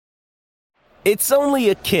It's only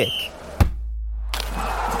a kick,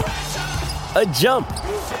 a jump,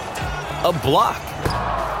 a block.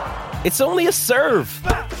 It's only a serve.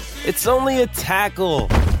 It's only a tackle,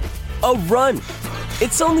 a run.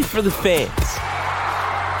 It's only for the fans.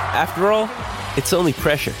 After all, it's only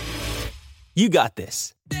pressure. You got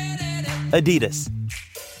this. Adidas.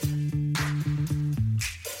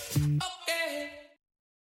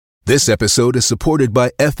 This episode is supported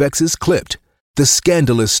by FX's Clipped, the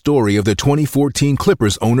scandalous story of the 2014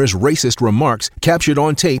 Clippers owner's racist remarks captured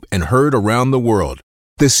on tape and heard around the world.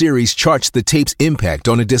 The series charts the tape's impact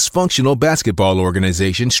on a dysfunctional basketball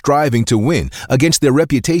organization striving to win against their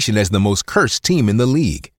reputation as the most cursed team in the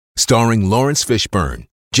league. Starring Lawrence Fishburne,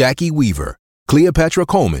 Jackie Weaver, Cleopatra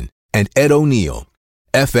Coleman, and Ed O'Neill.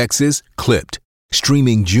 FX's Clipped,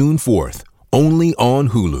 streaming June 4th, only on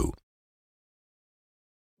Hulu.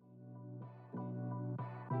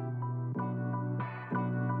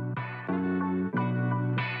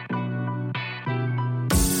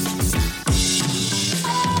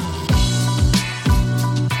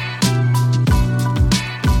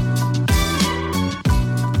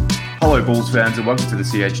 Hello, Bulls fans, and welcome to the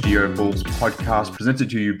CHGO Bulls podcast presented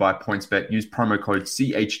to you by PointsBet. Use promo code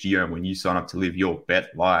CHGO when you sign up to live your bet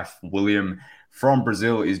life. William from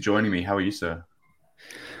Brazil is joining me. How are you, sir?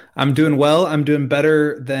 I'm doing well. I'm doing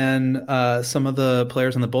better than some of the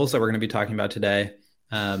players on the Bulls that we're going to be talking about today.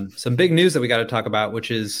 Some big news that we got to talk about,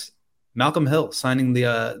 which is Malcolm Hill signing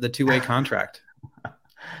the two-way contract.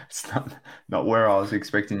 It's not where I was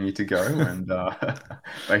expecting you to go, and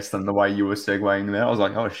based on the way you were segueing there, I was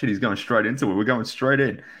like, "Oh shit, he's going straight into it. We're going straight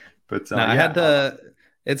in." But no, I had to.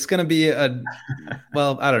 It's going to be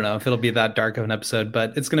well, I don't know if it'll be that dark of an episode,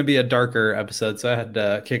 but it's going to be a darker episode. So I had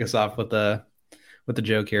to kick us off with the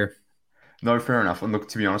joke here. No, fair enough. And look,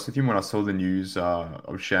 to be honest with you, when I saw the news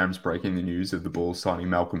of Shams breaking the news of the Bulls signing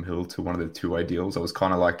Malcolm Hill to one of the two-way deals, I was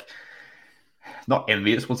kind of like, not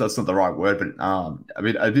envious, well, that's not the right word, but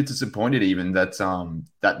a bit disappointed even that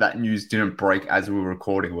that news didn't break as we were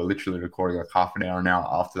recording. We're literally recording like half an hour now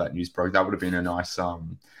after that news broke. That would have been a nice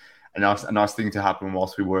thing to happen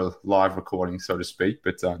whilst we were live recording, so to speak.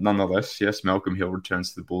 But nonetheless, yes, Malcolm Hill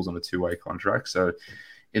returns to the Bulls on a two-way contract. So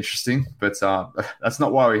interesting, but that's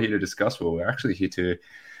not why we're here to discuss. Well, we're actually here to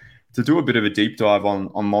do a bit of a deep dive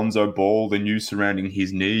on Lonzo Ball, the news surrounding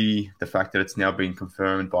his knee, the fact that it's now been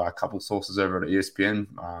confirmed by a couple sources over at ESPN.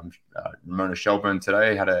 Ramona Shelburne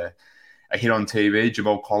today had a hit on TV,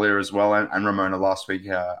 Jamal Collier as well, and Ramona last week,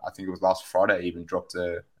 I think it was last Friday, even dropped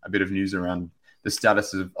a bit of news around the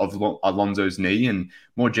status of Lonzo's knee. And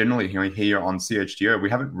more generally here on CHGO, we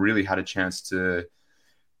haven't really had a chance to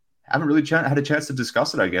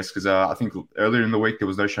discuss it, I guess, because I think earlier in the week there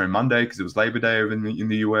was no show Monday because it was Labor Day over in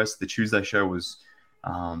the US. The Tuesday show was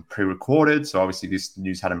pre-recorded, so obviously this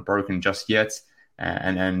news hadn't broken just yet.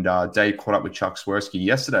 And Dave caught up with Chuck Swirsky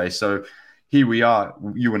yesterday, so here we are,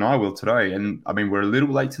 you and I will today. And I mean, we're a little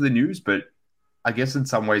late to the news, but I guess in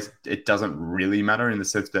some ways it doesn't really matter in the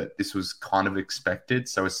sense that this was kind of expected.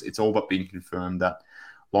 So it's all but being confirmed that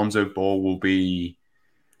Lonzo Ball will be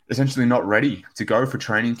essentially not ready to go for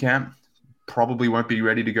training camp, probably won't be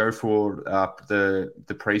ready to go for the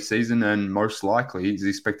preseason, and most likely is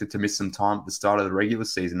expected to miss some time at the start of the regular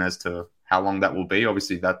season. As to how long that will be,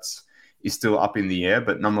 obviously is still up in the air,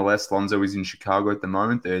 but nonetheless, Lonzo is in Chicago at the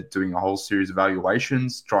moment. They're doing a whole series of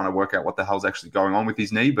evaluations, trying to work out what the hell's actually going on with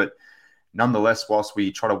his knee, but nonetheless, whilst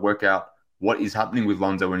we try to work out what is happening with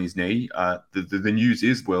Lonzo and his knee, the news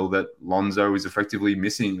is, Will, that Lonzo is effectively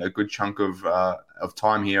missing a good chunk of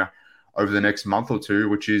time here over the next month or two,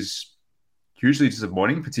 which is hugely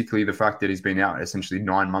disappointing, particularly the fact that he's been out essentially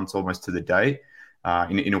 9 months almost to the day.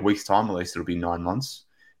 In a week's time, at least, it'll be 9 months.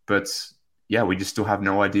 But yeah, we just still have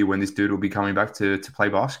no idea when this dude will be coming back to play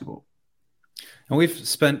basketball. And we've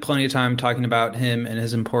spent plenty of time talking about him and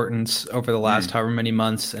his importance over the last however many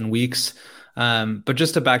months and weeks. But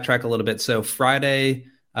just to backtrack a little bit, so Friday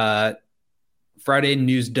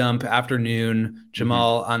news dump afternoon,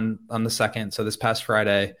 Jamal on the 2nd, so this past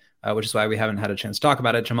Friday, which is why we haven't had a chance to talk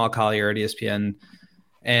about it, Jamal Collier at ESPN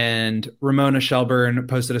and Ramona Shelburne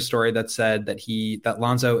posted a story that said that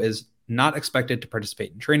Lonzo is not expected to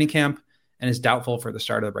participate in training camp and is doubtful for the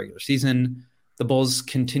start of the regular season. The Bulls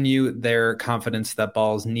continue their confidence that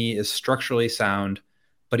Ball's knee is structurally sound,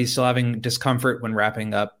 but he's still having discomfort when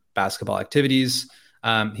wrapping up basketball activities.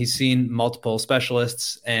 He's seen multiple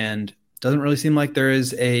specialists and doesn't really seem like there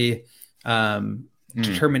is a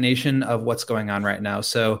determination of what's going on right now.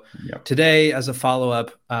 So today, as a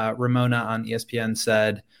follow-up, Ramona on ESPN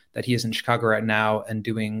said that he is in Chicago right now and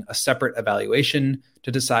doing a separate evaluation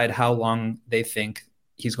to decide how long they think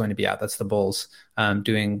he's going to be out. That's the Bulls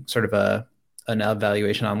doing sort of an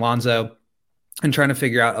evaluation on Lonzo and trying to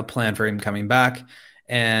figure out a plan for him coming back.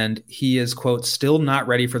 And he is, quote, still not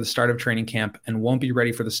ready for the start of training camp and won't be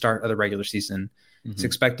ready for the start of the regular season. He's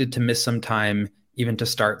expected to miss some time even to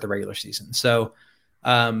start the regular season. So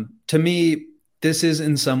to me, this is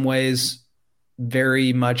in some ways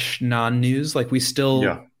very much non-news. Like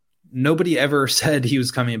nobody ever said he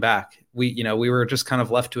was coming back. We were just kind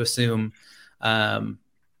of left to assume that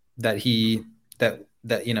we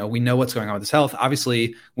know what's going on with his health.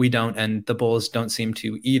 Obviously we don't, and the Bulls don't seem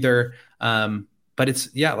to either. But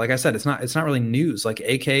it's, like I said, it's not really news. Like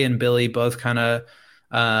AK and Billy both kind of,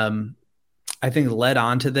 I think, led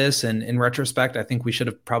on to this. And in retrospect, I think we should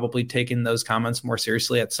have probably taken those comments more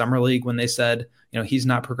seriously at Summer League when they said, he's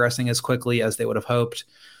not progressing as quickly as they would have hoped.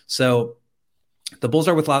 So the Bulls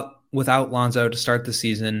are without Lonzo to start the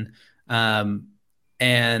season. We've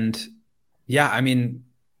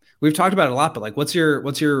talked about it a lot, but like, what's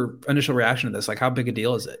your initial reaction to this? Like, how big a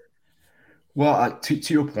deal is it? Well, to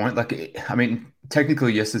your point,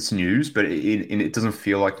 technically, yes, it's news, but it doesn't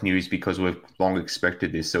feel like news because we've long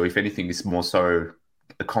expected this. So if anything, it's more so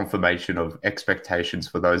a confirmation of expectations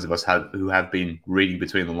for those of us who have been reading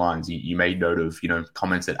between the lines. You made note of,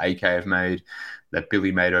 comments that AK have made, that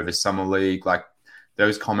Billy made over Summer League. Like,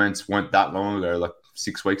 those comments weren't that long ago, like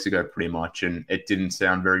 6 weeks ago, pretty much. And it didn't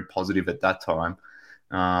sound very positive at that time.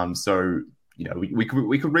 We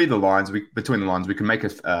could read the lines between the lines. We can make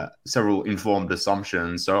several informed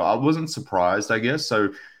assumptions. So I wasn't surprised, I guess. So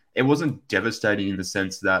it wasn't devastating in the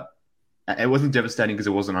sense that it wasn't devastating because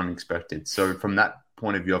it wasn't unexpected. So from that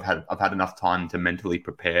point of view, I've had enough time to mentally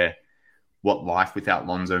prepare what life without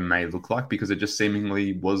Lonzo may look like, because it just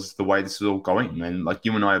seemingly was the way this is all going. And like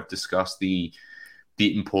you and I have discussed the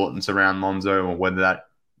importance around Lonzo, or whether that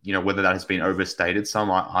has been overstated some.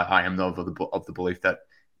 I am of the belief that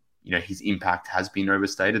his impact has been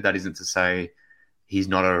overstated. That isn't to say he's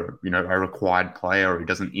not a required player, or he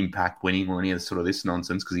doesn't impact winning or any of sort of this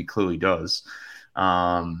nonsense, because he clearly does.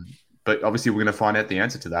 But obviously we're going to find out the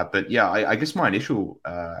answer to that. But yeah, I guess my initial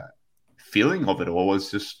feeling of it all was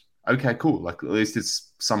just, okay, cool. Like, at least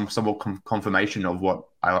it's somewhat confirmation of what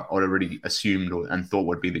I already assumed and thought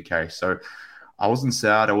would be the case. So I wasn't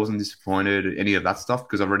sad. I wasn't disappointed, any of that stuff,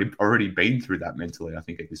 because I've already been through that mentally, I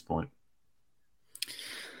think, at this point.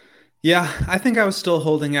 Yeah, I think I was still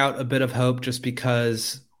holding out a bit of hope, just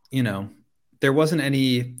because, there wasn't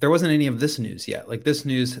any of this news yet. Like, this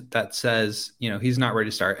news that says, he's not ready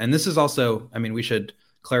to start. And this is also, we should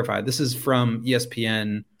clarify, this is from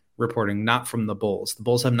ESPN reporting, not from the Bulls. The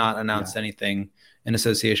Bulls have not announced anything in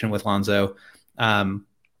association with Lonzo.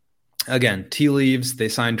 Again, tea leaves, they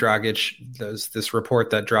signed Dragic. There's this report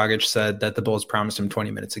that Dragic said that the Bulls promised him 20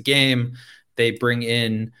 minutes a game. They bring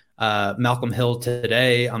in Malcolm Hill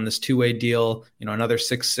today on this two-way deal, another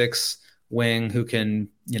 6'6" wing who can,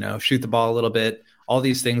 shoot the ball a little bit. All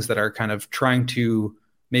these things that are kind of trying to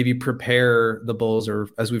maybe prepare the Bulls, or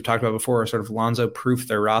as we've talked about before, sort of Lonzo-proof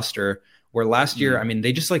their roster, where last year,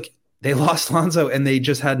 they lost Lonzo and they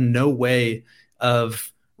just had no way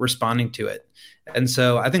of responding to it. And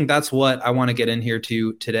so I think that's what I want to get in here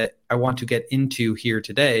to today. I want to get into here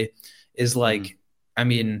today is like,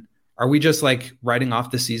 are we just like writing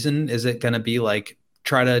off the season? Is it going to be like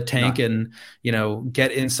try to tank and,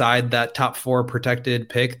 get inside that top 4 protected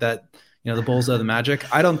pick that, the Bulls owe the Magic?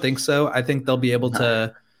 I don't think so. I think they'll be able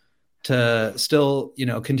to still,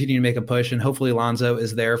 continue to make a push, and hopefully Lonzo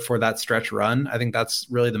is there for that stretch run. I think that's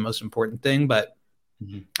really the most important thing. But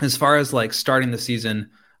as far as like starting the season,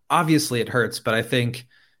 obviously it hurts, but I think,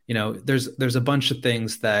 there's a bunch of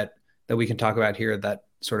things that we can talk about here that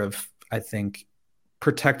sort of, I think,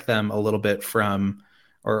 protect them a little bit from,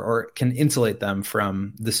 or can insulate them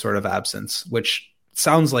from this sort of absence, which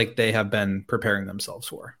sounds like they have been preparing themselves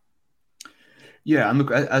for. Yeah, and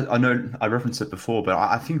look, I know I referenced it before, but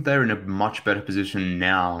I think they're in a much better position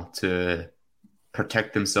now to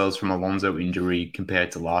protect themselves from a Lonzo injury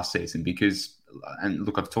compared to last season, because, and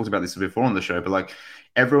look, I've talked about this before on the show, but like,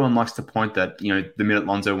 everyone likes to point that, the minute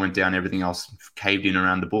Lonzo went down, everything else caved in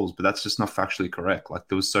around the Bulls, but that's just not factually correct. Like,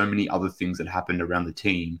 there was so many other things that happened around the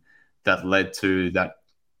team that led to that,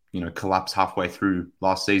 collapse halfway through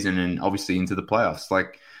last season and obviously into the playoffs.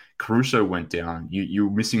 Like, Caruso went down. You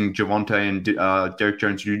were missing Javonte and Derek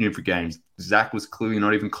Jones Jr. for games. Zach was clearly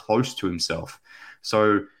not even close to himself.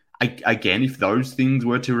 So, again, if those things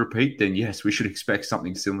were to repeat, then yes, we should expect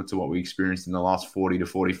something similar to what we experienced in the last 40 to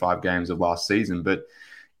 45 games of last season. But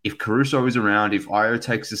if Caruso is around, if Io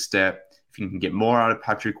takes a step, if you can get more out of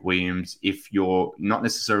Patrick Williams, if you're not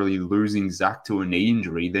necessarily losing Zach to a knee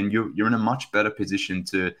injury, then you're in a much better position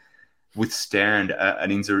to withstand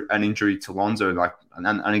an injury to Lonzo. Like,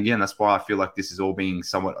 and again, that's why I feel like this is all being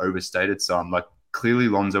somewhat overstated. So I'm like, clearly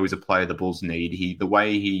Lonzo is a player the Bulls need. The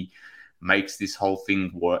way he makes this whole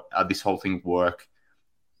thing work,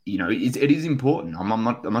 it is important. I'm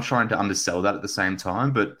not trying to undersell that at the same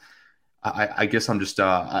time, but I guess I'm just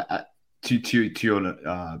to your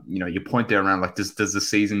your point there around like does the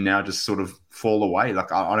season now just sort of fall away?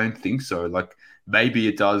 Like I don't think so. Like maybe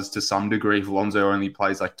it does to some degree if Lonzo only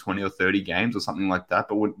plays like 20 or 30 games or something like that,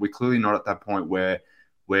 but we're clearly not at that point where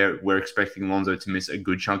we're expecting Lonzo to miss a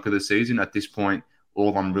good chunk of the season. At this point,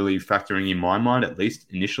 all I'm really factoring in my mind, at least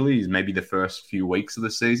initially, is maybe the first few weeks of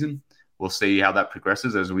the season. We'll see how that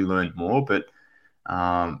progresses as we learn more, but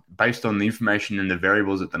based on the information and the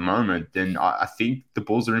variables at the moment, then I think the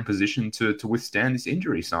Bulls are in position to withstand this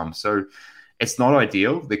injury some. So it's not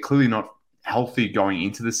ideal. They're clearly not healthy going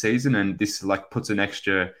into the season, and this like puts an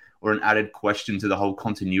extra or an added question to the whole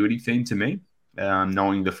continuity theme to me,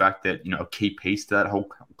 knowing the fact that a key piece to that whole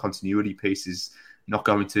continuity piece is not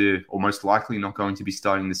going to, or most likely not going to be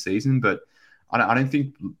starting the season. But I don't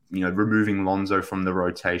think removing Lonzo from the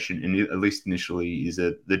rotation, and at least initially, is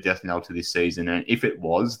the death knell to this season. And if it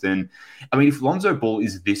was, then I mean, if Lonzo Ball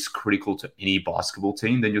is this critical to any basketball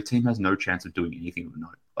team, then your team has no chance of doing anything of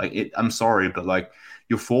note. Like, I'm sorry, but like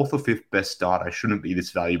your fourth or fifth best starter shouldn't be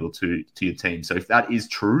this valuable to your team. So if that is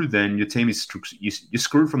true, then your team is you're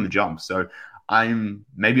screwed from the jump. So I'm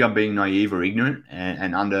being naive or ignorant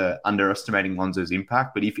and underestimating Lonzo's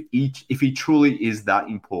impact. But if he truly is that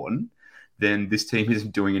important, then this team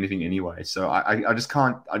isn't doing anything anyway. So I just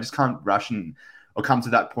can't ration or come to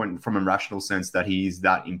that point from a rational sense that he is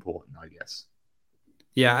that important, I guess.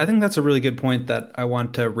 Yeah, I think that's a really good point that I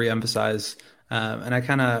want to reemphasize. And I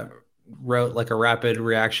kind of wrote like a rapid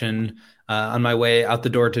reaction on my way out the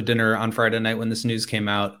door to dinner on Friday night when this news came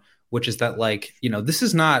out, which is that this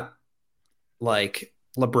is not like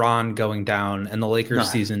LeBron going down and the Lakers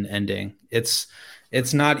season ending. It's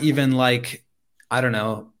not even like, I don't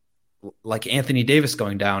know, like Anthony Davis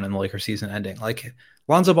going down and the Lakers season ending. Like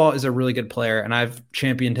Lonzo Ball is a really good player, and I've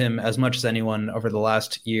championed him as much as anyone over the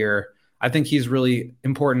last year. I think he's really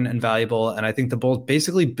important and valuable, and I think the Bulls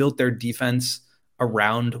basically built their defense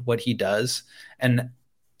around what he does. And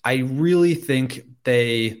I really think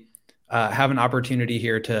they have an opportunity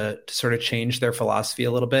here to sort of change their philosophy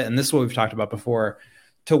a little bit. And this is what we've talked about before,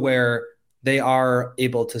 to where they are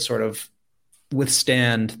able to sort of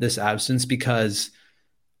withstand this absence, because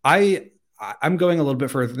I'm going a little bit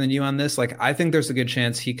further than you on this. Like, I think there's a good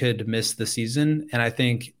chance he could miss the season. And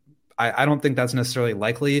I don't think that's necessarily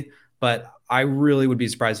likely, but I really would be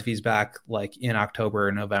surprised if he's back like in October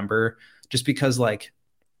or November, just because like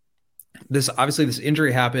this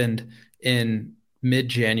injury happened in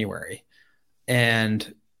mid-January,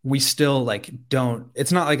 and we still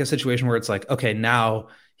it's not like a situation where it's like, okay, now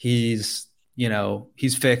he's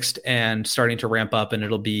fixed and starting to ramp up, and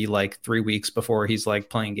it'll be like 3 weeks before he's like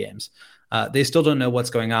playing games. They still don't know what's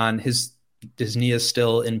going on. His knee is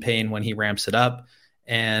still in pain when he ramps it up.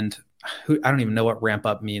 And I don't even know what ramp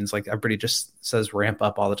up means. Like, everybody just says ramp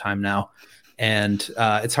up all the time now. And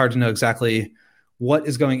it's hard to know exactly what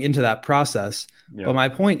is going into that process. Yeah. But my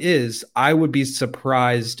point is, I would be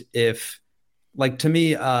surprised if, like, to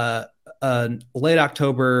me, late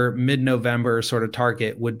October, mid-November sort of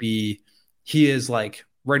target would be, he is like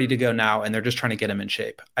ready to go now, and they're just trying to get him in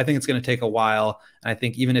shape. I think it's going to take a while. And I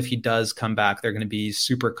think even if he does come back, they're going to be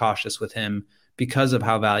super cautious with him because of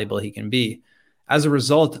how valuable he can be. As a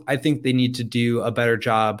result, I think they need to do a better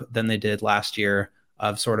job than they did last year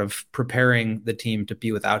of sort of preparing the team to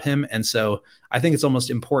be without him. And so I think it's almost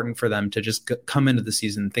important for them to just come into the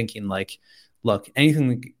season thinking like, look,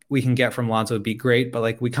 anything we can get from Lonzo would be great, but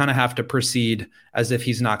like, we kind of have to proceed as if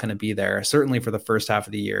he's not going to be there, certainly for the first half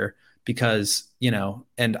of the year, because,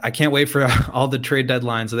 and I can't wait for all the trade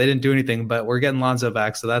deadlines. So they didn't do anything, but we're getting Lonzo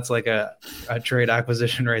back. So that's like a trade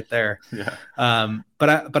acquisition right there. Yeah.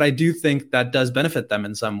 But I do think that does benefit them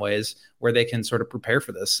in some ways, where they can sort of prepare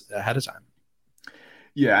for this ahead of time.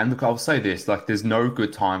 Yeah. And look, I'll say this, like, there's no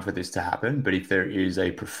good time for this to happen, but if there is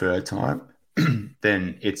a preferred time,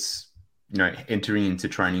 then it's, entering into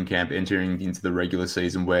training camp, entering into the regular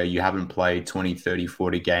season where you haven't played 20, 30,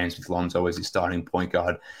 40 games with Lonzo as your starting point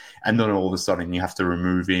guard. And then all of a sudden you have to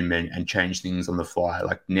remove him and change things on the fly.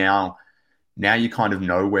 Like now you kind of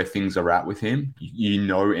know where things are at with him.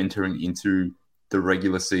 Entering into the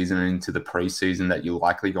regular season and into the preseason that you're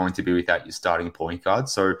likely going to be without your starting point guard.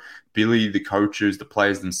 So Billy, the coaches, the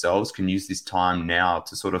players themselves can use this time now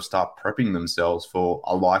to sort of start prepping themselves for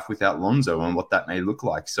a life without Lonzo and what that may look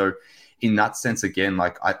like. So in that sense, again,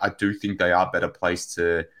 like I do think they are better placed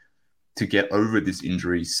to to get over this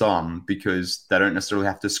injury some, because they don't necessarily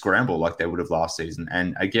have to scramble like they would have last season.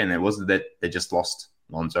 And again, it wasn't that they just lost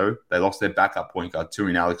Lonzo. They lost their backup point guard too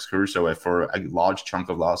in Alex Caruso for a large chunk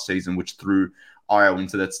of last season, which threw Io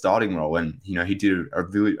into that starting role. And, he did a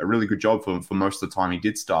really good job for most of the time he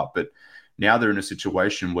did start. But now they're in a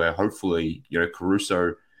situation where hopefully,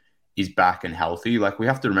 Caruso is back and healthy. Like, we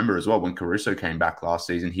have to remember as well, when Caruso came back last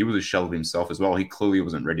season, he was a shell of himself as well. He clearly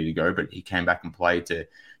wasn't ready to go, but he came back and played to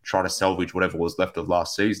try to salvage whatever was left of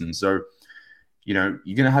last season. So, you're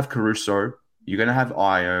going to have Caruso, you're going to have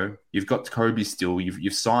Io, you've got Kobe still,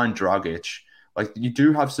 you've signed Dragic. Like, you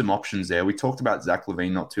do have some options there. We talked about Zach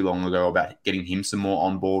LaVine not too long ago about getting him some more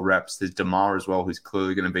on-ball reps. There's DeMar as well, who's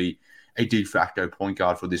clearly going to be a de facto point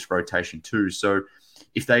guard for this rotation too. So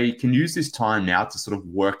if they can use this time now to sort of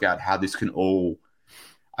work out how this can all,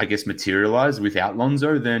 I guess, materialize without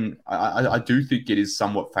Lonzo, then I do think it is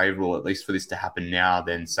somewhat favorable, at least for this to happen now,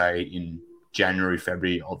 than say in January,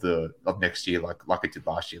 February of next year, like it did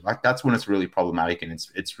last year. Like, that's when it's really problematic and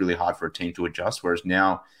it's really hard for a team to adjust. Whereas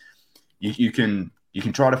now you can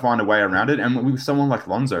try to find a way around it. And with someone like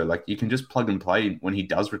Lonzo, like, you can just plug and play when he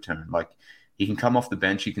does return. Like, he can come off the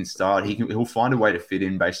bench, he can start, he'll find a way to fit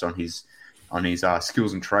in based on his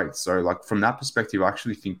skills and traits. So, like, from that perspective, I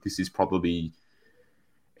actually think this is probably,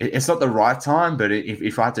 it's not the right time, but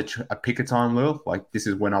if I had to pick a time, Lil, like, this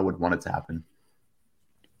is when I would want it to happen.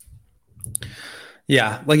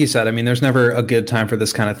 Yeah, like you said, I mean, there's never a good time for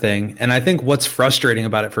this kind of thing. And I think what's frustrating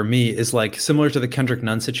about it for me is, like, similar to the Kendrick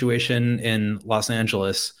Nunn situation in Los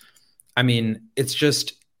Angeles. I mean, it's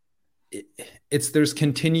just, there's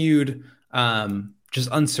continued just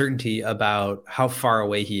uncertainty about how far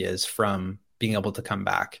away he is from being able to come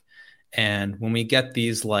back. And when we get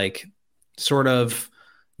these, like, sort of,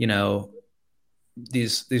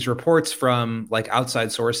 these reports from, like,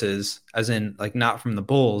 outside sources, as in, like, not from the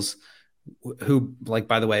Bulls, who, like,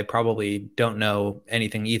 by the way, probably don't know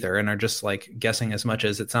anything either and are just, like, guessing as much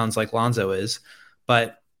as it sounds like Lonzo is.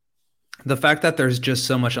 But the fact that there's just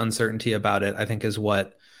so much uncertainty about it, I think, is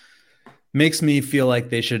what makes me feel like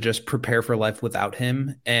they should just prepare for life without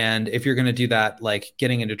him. And if you're going to do that, like,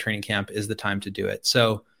 getting into training camp is the time to do it.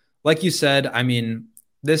 So, like you said, I mean,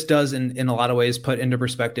 this does in a lot of ways put into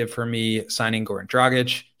perspective for me signing Goran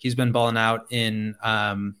Dragic. He's been balling out in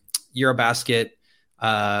Eurobasket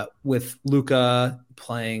with Luka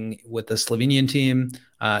playing with the Slovenian team.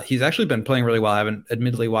 He's actually been playing really well. I haven't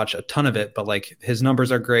admittedly watched a ton of it, but, like, his numbers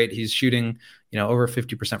are great. He's shooting, over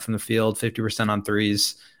 50% from the field, 50% on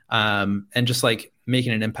threes. And just, like,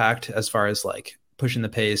 making an impact as far as, like, pushing the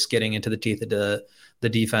pace, getting into the teeth of the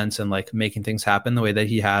defense and, like, making things happen the way that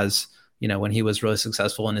he has, when he was really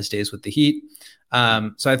successful in his days with the Heat.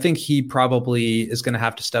 So I think he probably is going to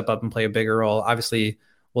have to step up and play a bigger role. Obviously,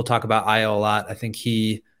 we'll talk about Io a lot. I think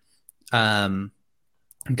he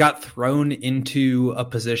got thrown into a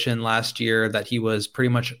position last year that he was pretty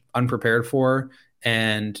much unprepared for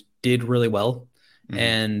and did really well.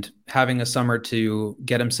 And having a summer to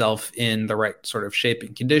get himself in the right sort of shape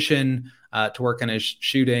and condition, to work on his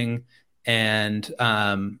shooting. And,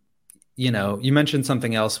 you mentioned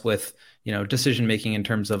something else with, decision-making in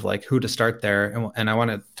terms of, like, who to start there. And I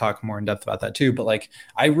want to talk more in depth about that too. But, like,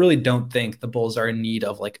 I really don't think the Bulls are in need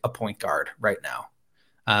of, like, a point guard right now.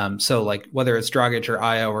 So, like, whether it's Dragic or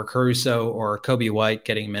Io or Caruso or Kobe White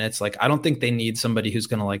getting minutes, like, I don't think they need somebody who's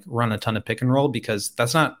going to, like, run a ton of pick and roll, because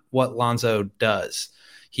that's not what Lonzo does.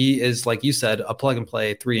 He is, like you said, a plug and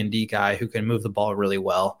play 3-and-D guy who can move the ball really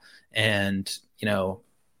well and,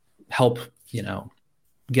 help,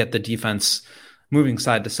 get the defense moving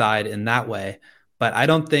side to side in that way. But I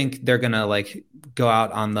don't think they're going to, like, go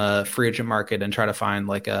out on the free agent market and try to find,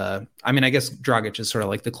 like, I guess Dragic is sort of,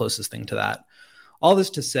 like, the closest thing to that. All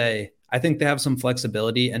this to say, I think they have some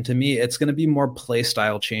flexibility. And to me, it's going to be more play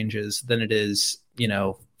style changes than it is,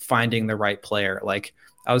 finding the right player. Like,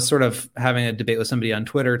 I was sort of having a debate with somebody on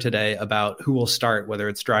Twitter today about who will start, whether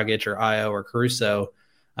it's Dragic or Io or Caruso,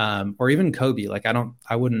 or even Kobe. Like,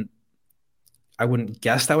 I wouldn't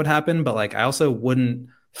guess that would happen, but, like, I also wouldn't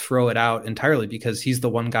throw it out entirely, because he's the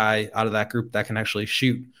one guy out of that group that can actually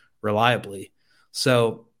shoot reliably.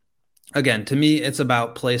 So again, to me, it's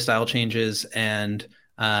about play style changes. And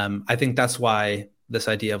I think that's why this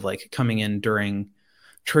idea of, like, coming in during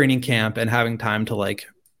training camp and having time to, like,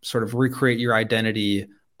 sort of recreate your identity,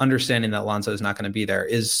 understanding that Lonzo is not going to be there,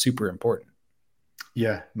 is super important.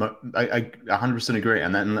 Yeah, I 100% agree.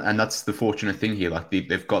 And that's the fortunate thing here. Like,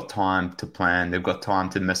 they've got time to plan. They've got time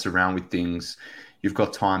to mess around with things. You've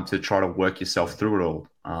got time to try to work yourself through it all.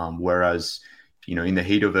 Whereas, in the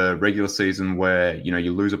heat of a regular season where,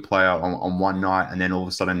 you lose a player on one night and then all of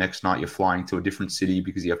a sudden next night you're flying to a different city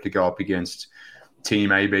because you have to go up against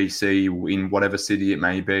team ABC in whatever city it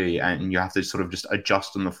may be, and you have to sort of just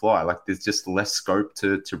adjust on the fly. Like there's just less scope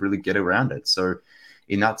to really get around it. So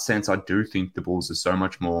in that sense, I do think the Bulls are so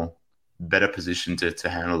much more better positioned to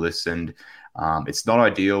handle this. And it's not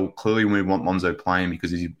ideal. Clearly we want Lonzo playing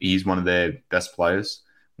because he's one of their best players,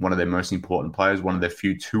 one of their most important players, one of their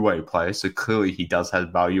few two-way players. So clearly he does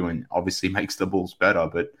have value and obviously makes the Bulls better.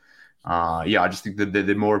 But I just think that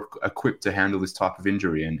they're more equipped to handle this type of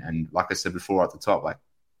injury. And like I said before at the top, like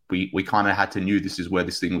we kind of had to knew this is where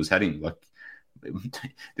this thing was heading. Like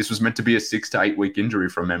this was meant to be a 6 to 8 week injury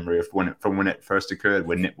from memory from when it first occurred.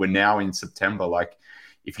 We're now in September. Like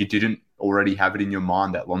if you didn't already have it in your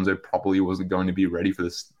mind that Lonzo probably wasn't going to be ready for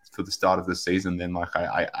the start of the season, then like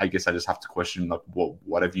I guess I just have to question like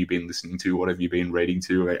what have you been listening to? What have you been reading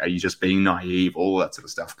to? Are you just being naive? All that sort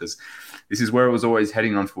of stuff, because this is where it was always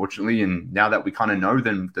heading, unfortunately. And now that we kind of know,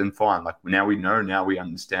 then fine. Like now we know, now we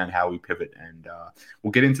understand how we pivot, and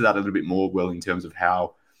we'll get into that a little bit more, Will, in terms of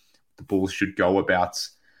how the Bulls should go about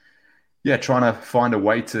trying to find a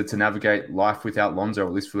way to navigate life without Lonzo,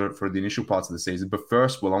 at least for the initial parts of the season. But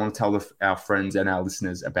first, well, I want to tell our friends and our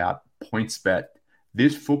listeners about PointsBet.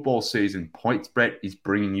 This football season, PointsBet is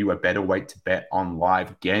bringing you a better way to bet on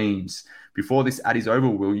live games. Before this ad is over,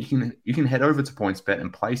 Will, you can head over to PointsBet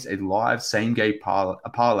and place a live same-game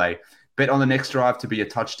parlay. Bet on the next drive to be a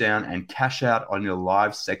touchdown and cash out on your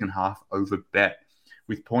live second half over bet.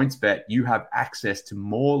 With PointsBet, you have access to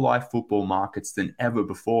more live football markets than ever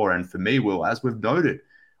before. And for me, Will, as we've noted,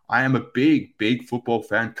 I am a big, big football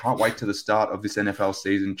fan. Can't wait to the start of this NFL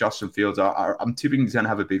season. Justin Fields, I'm tipping he's going to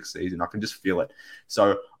have a big season. I can just feel it.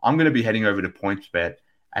 So I'm going to be heading over to PointsBet,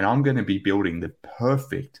 and I'm going to be building the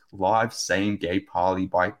perfect live same-game parlay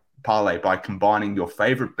by combining your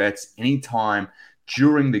favorite bets anytime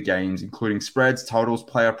during the games, including spreads, totals,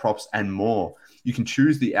 player props, and more. You can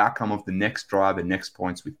choose the outcome of the next drive and next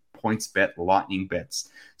points with PointsBet Lightning Bets.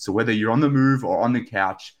 So whether you're on the move or on the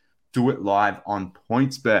couch, do it live on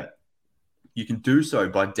PointsBet. You can do so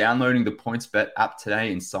by downloading the PointsBet app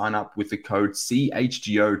today and sign up with the code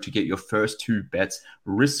CHGO to get your first 2 bets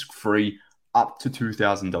risk-free up to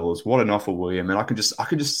 $2,000. What an offer, William. And I can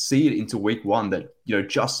just see it into week 1 that,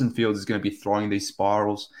 Justin Fields is going to be throwing these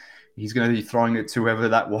spirals. He's going to be throwing it to whoever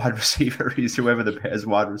that wide receiver is, whoever the Bears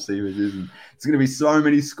wide receiver is. And it's going to be so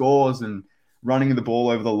many scores and running the ball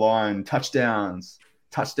over the line, touchdowns,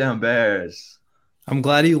 touchdown Bears. I'm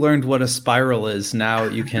glad you learned what a spiral is. Now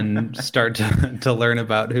you can start to learn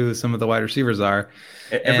about who some of the wide receivers are.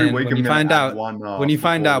 Every week when you find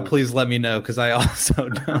out, please let me know, because I also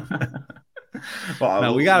don't.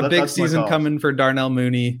 We got a big season coming for Darnell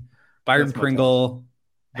Mooney, Byron Pringle,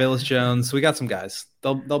 Velus Jones. We got some guys.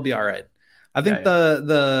 They'll be all right. I think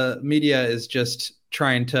the media is just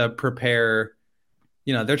trying to prepare.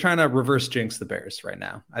 They're trying to reverse jinx the Bears right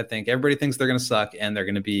now. I think everybody thinks they're going to suck and they're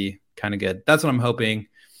going to be kind of good. That's what I'm hoping.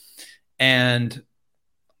 And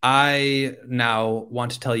I now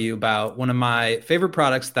want to tell you about one of my favorite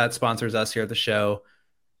products that sponsors us here at the show,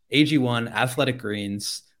 AG1 Athletic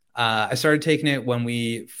Greens. I started taking it when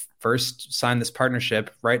we first signed this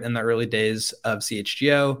partnership right in the early days of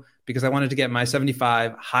CHGO, because I wanted to get my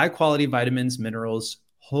 75 high quality vitamins, minerals,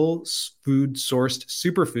 whole food sourced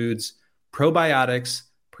superfoods, probiotics,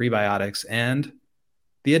 prebiotics, and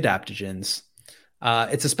the adaptogens.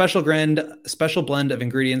 It's a special blend of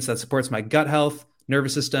ingredients that supports my gut health,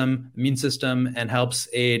 nervous system, immune system, and helps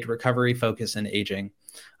aid recovery, focus, and aging.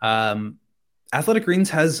 Athletic Greens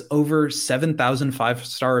has over 7,000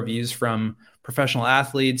 5-star reviews from professional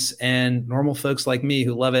athletes and normal folks like me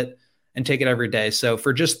who love it and take it every day. So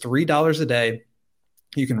for just $3 a day,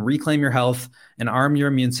 you can reclaim your health and arm your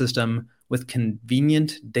immune system with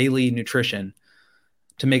convenient daily nutrition.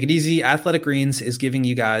 To make it easy, Athletic Greens is giving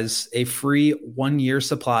you guys a free 1-year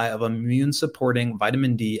supply of immune-supporting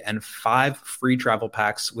vitamin D and 5 free travel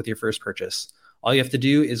packs with your first purchase. All you have to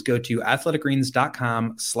do is go to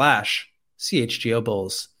athleticgreens.com/CHGO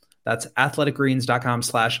Bulls. That's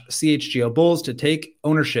athleticgreens.com/CHGO Bulls to take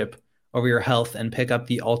ownership over your health and pick up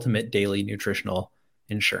the ultimate daily nutritional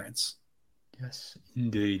insurance. Yes,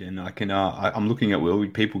 indeed. And I'm looking at Will.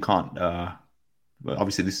 People can't,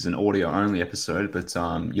 obviously this is an audio only episode, but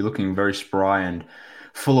you're looking very spry and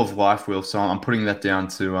full of life, Will. So I'm putting that down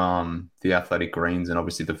to the Athletic Greens, and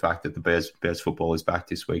obviously the fact that the Bears football is back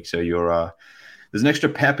this week. So there's an extra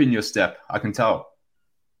pep in your step, I can tell.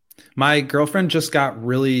 My girlfriend just got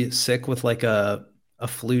really sick with like a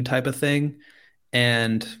flu type of thing.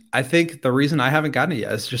 And I think the reason I haven't gotten it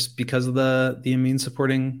yet is just because of the immune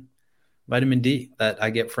supporting vitamin D that I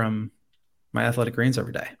get from my Athletic Greens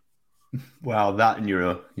every day. Wow, that and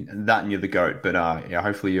you're the goat. But yeah,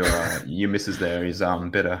 hopefully your missus there is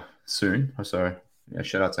better soon. So yeah,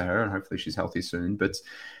 shout out to her, and hopefully she's healthy soon. But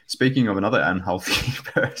speaking of another unhealthy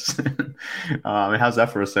person, how's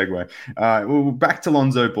that for a segue? Well, back to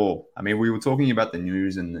Lonzo Ball. I mean, we were talking about the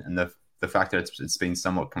news and the fact that it's been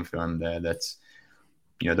somewhat confirmed there that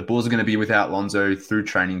the Bulls are going to be without Lonzo through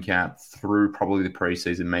training camp, through probably the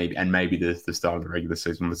preseason, maybe the start of the regular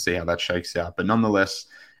season. Let's see how that shakes out. But nonetheless,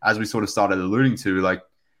 as we sort of started alluding to, like,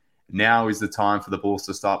 now is the time for the Bulls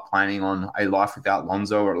to start planning on a life without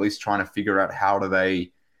Lonzo, or at least trying to figure out how do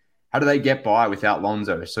they get by without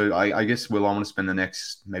Lonzo. So I guess I want to spend the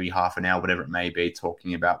next maybe half an hour, whatever it may be,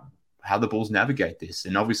 talking about how the Bulls navigate this.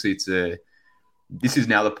 And obviously this is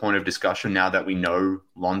now the point of discussion now that we know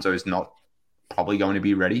Lonzo is not probably going to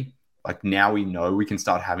be ready. Like, now we know we can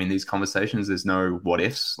start having these conversations. There's no what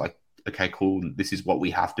ifs. Like, okay, cool, this is what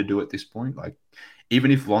we have to do at this point. Like,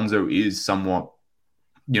 even if Lonzo is somewhat,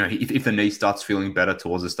 if the knee starts feeling better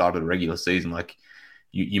towards the start of the regular season, like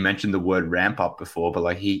you mentioned the word ramp up before, but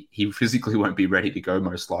like he physically won't be ready to go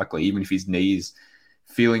most likely. Even if his knee is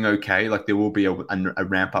feeling okay, like there will be a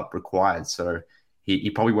ramp up required. So he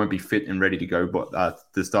probably won't be fit and ready to go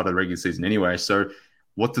the start of the regular season anyway. So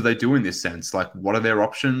what do they do in this sense? Like, what are their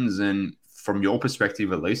options? And from your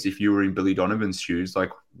perspective, at least, if you were in Billy Donovan's shoes,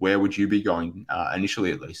 like, where would you be going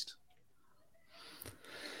initially, at least?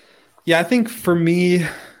 Yeah, I think for me,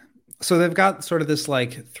 so they've got sort of this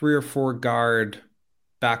like 3 or 4 guard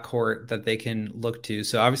backcourt that they can look to.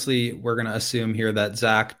 So obviously we're going to assume here that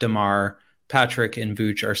Zach, DeMar, Patrick, and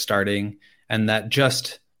Vooch are starting, and that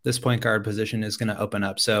just this point guard position is going to open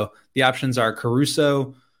up. So the options are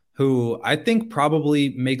Caruso, who I think probably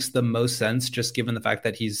makes the most sense, just given the fact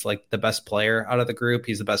that he's like the best player out of the group.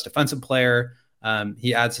 He's the best defensive player.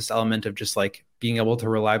 He adds this element of just like being able to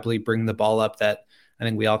reliably bring the ball up that I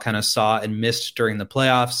think we all kind of saw and missed during the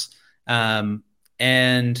playoffs.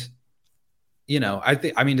 It's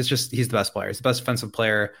just, he's the best player. He's the best defensive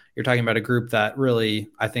player. You're talking about a group that really,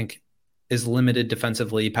 I think, is limited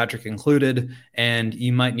defensively, Patrick included, and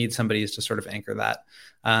you might need somebody to sort of anchor that.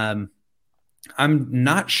 I'm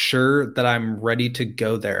not sure that I'm ready to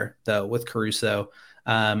go there, though, with Caruso.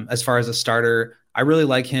 As far as a starter, I really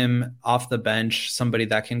like him off the bench, somebody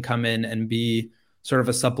that can come in and be sort of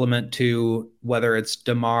a supplement to whether it's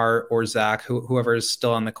DeMar or Zach, whoever is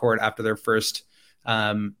still on the court after their first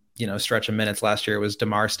stretch of minutes. Last year it was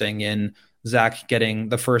DeMar staying in, Zach getting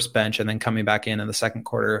the first bench and then coming back in the second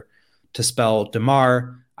quarter to spell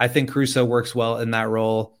DeMar. I think Caruso works well in that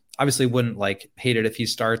role. Obviously wouldn't hate it if he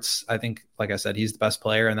starts. I think, like I said, he's the best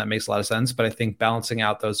player and that makes a lot of sense, but I think balancing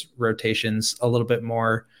out those rotations a little bit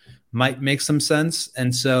more might make some sense.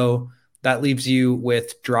 And so that leaves you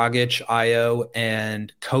with Dragic, Io,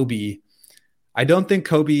 and Kobe. I don't think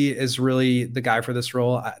Kobe is really the guy for this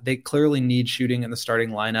role. They clearly need shooting in the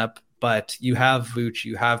starting lineup, but you have Vooch,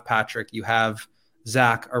 you have Patrick, you have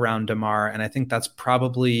Zach around DeMar, and I think that's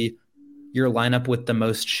probably your lineup with the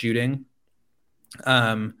most shooting.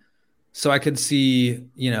 So I could see,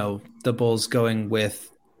 the Bulls going with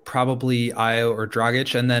probably Io or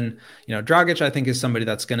Dragic. And then, Dragic, I think, is somebody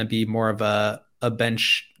that's going to be more of a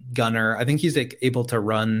bench gunner. I think he's able to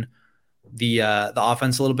run the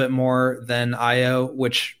offense a little bit more than Io,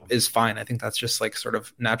 which is fine. I think that's just sort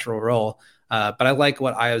of natural role. But I like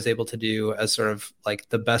what Io is able to do as sort of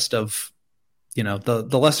the best of,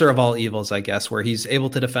 the lesser of all evils, I guess, where he's able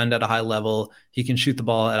to defend at a high level. He can shoot the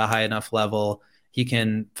ball at a high enough level. He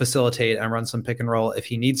can facilitate and run some pick and roll if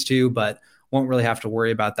he needs to, but won't really have to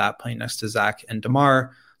worry about that playing next to Zach and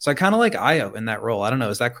DeMar. So I kind of like Io in that role. I don't know.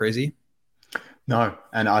 Is that crazy? No.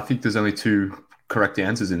 And I think there's only 2 correct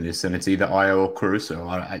answers in this, and it's either Io or Caruso.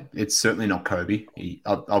 It's certainly not Kobe.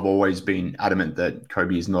 I've always been adamant that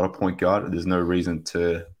Kobe is not a point guard. There's no reason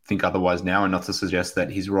to think otherwise now, and not to suggest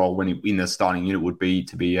that his role in the starting unit would be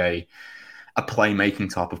to be a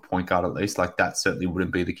playmaking type of point guard, at least. That certainly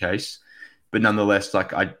wouldn't be the case. But nonetheless,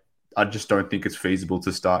 I just don't think it's feasible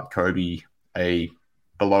to start Kobe, a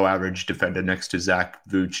below average defender, next to Zach,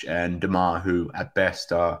 Vooch, and DeMar, who at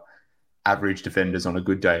best are average defenders on a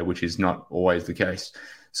good day, which is not always the case.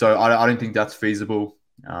 So I don't think that's feasible.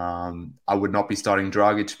 I would not be starting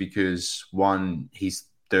Dragic because, one, he's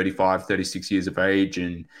 35, 36 years of age.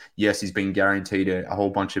 And yes, he's been guaranteed a whole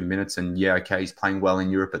bunch of minutes. And yeah, okay, he's playing well in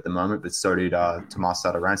Europe at the moment, but so did Tomas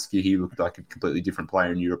Satoransky. He looked like a completely different player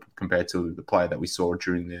in Europe compared to the player that we saw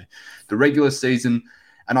during the regular season.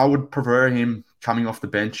 And I would prefer him coming off the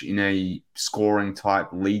bench in a scoring type,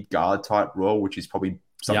 lead guard type role, which is probably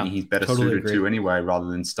something he's better suited to anyway, rather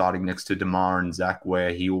than starting next to DeMar and Zach,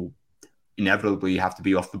 where he'll inevitably have to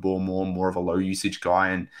be off the ball more of a low usage guy,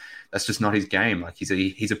 and that's just not his game. Like he's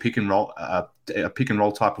a pick and roll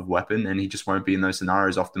type of weapon, and he just won't be in those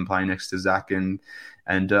scenarios often playing next to Zach and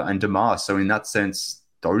DeMar. So in that sense,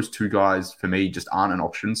 those two guys for me just aren't an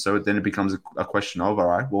option. So then it becomes a question of, all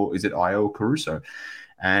right, well, is it Ayo or Caruso?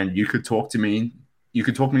 And you could talk me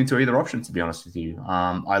into either option, to be honest with you.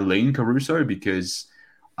 I lean Caruso because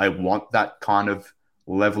I want that kind of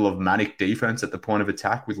level of manic defense at the point of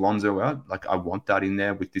attack with Lonzo out. Like, I want that in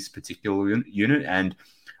there with this particular unit. And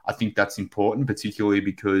I think that's important, particularly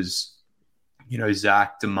because,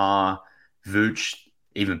 Zach, DeMar, Vooch,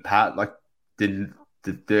 even Pat, like,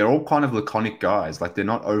 they're all kind of laconic guys. Like, they're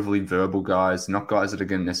not overly verbal guys. They're not guys that are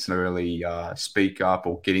going to necessarily speak up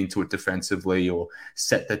or get into it defensively or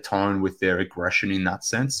set the tone with their aggression in that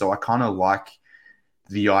sense. So I kind of like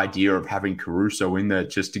the idea of having Caruso in there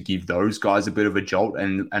just to give those guys a bit of a jolt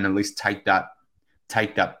and at least take that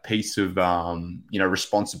piece of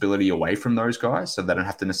responsibility away from those guys, so they don't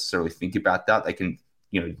have to necessarily think about that. They can,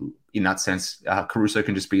 in that sense, Caruso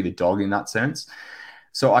can just be the dog in that sense.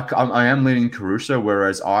 So I am leaning Caruso,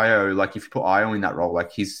 whereas Ayo, like if you put Ayo in that role,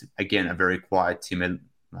 like he's again a very quiet, timid,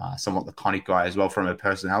 somewhat laconic guy as well from a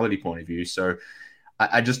personality point of view. So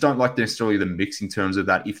I just don't like necessarily the mix in terms of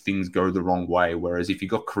that if things go the wrong way. Whereas if you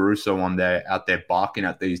got Caruso out there barking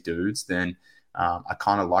at these dudes, then I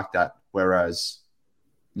kind of like that. Whereas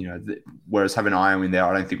having Ayo in there,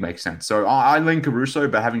 I don't think makes sense. So I lean Caruso,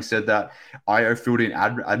 but having said that, Ayo filled in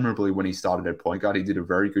admirably when he started at point guard. He did a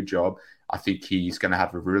very good job. I think he's going to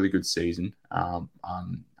have a really good season. I'm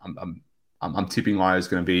tipping Ayo is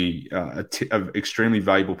going to be an extremely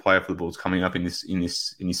valuable player for the Bulls coming up in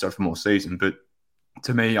his sophomore season. But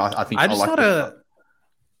to me, I think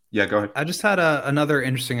yeah, go ahead. I just had another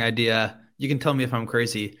interesting idea. You can tell me if I'm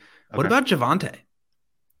crazy. What about Javonte?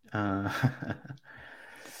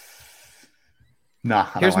 Nah.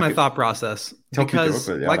 Here's my thought process. Because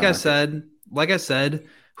like I said,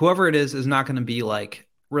 whoever it is not going to be like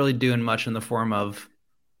really doing much in the form of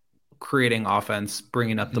creating offense,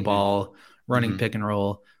 bringing up the ball, running pick and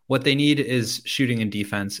roll. What they need is shooting and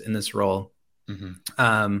defense in this role.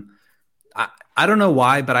 I don't know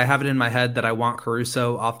why, but I have it in my head that I want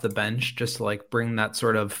Caruso off the bench just to like bring that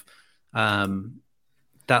sort of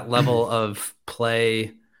that level of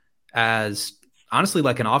play as honestly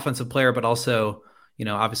like an offensive player, but also,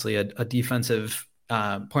 obviously a defensive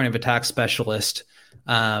point of attack specialist.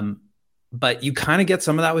 But you kind of get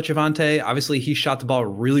some of that with Javonte. Obviously, he shot the ball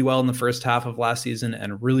really well in the first half of last season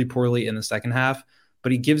and really poorly in the second half.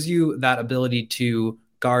 But he gives you that ability to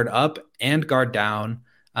guard up and guard down.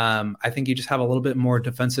 I think you just have a little bit more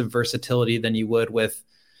defensive versatility than you would with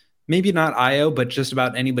maybe not Ayo, but just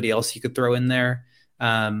about anybody else you could throw in there.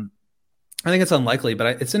 I think it's unlikely,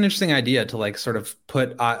 but it's an interesting idea to like sort of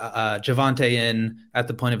put Javonte in at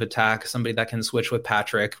the point of attack, somebody that can switch with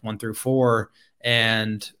Patrick 1 through 4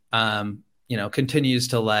 and, continues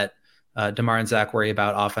to let DeMar and Zach worry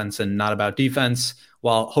about offense and not about defense,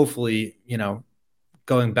 while hopefully,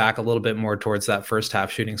 going back a little bit more towards that first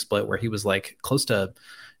half shooting split where he was like close to,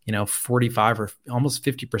 45 or almost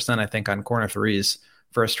 50%, I think, on corner threes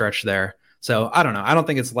for a stretch there. So I don't know. I don't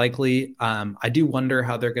think it's likely. I do wonder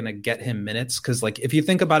how they're going to get him minutes. Cause like, if you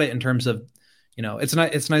think about it in terms of, it's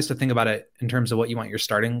nice to think about it in terms of what you want your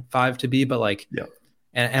starting five to be, but like, yeah.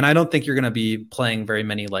 And I don't think you're going to be playing very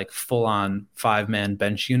many like full on 5-man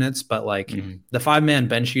bench units, but like the 5-man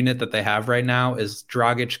bench unit that they have right now is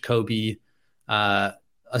Dragic, Kobe,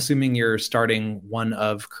 assuming you're starting one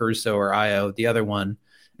of Caruso or Ayo, the other one,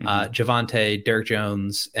 Javonte, Derek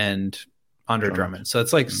Jones, and Andre Drummond. So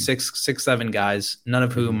it's like six, 7 guys, none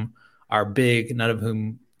of whom are big, none of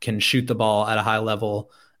whom can shoot the ball at a high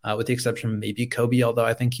level, with the exception of maybe Kobe, although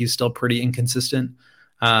I think he's still pretty inconsistent.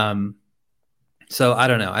 So I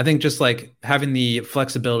don't know. I think just like having the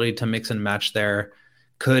flexibility to mix and match there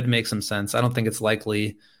could make some sense. I don't think it's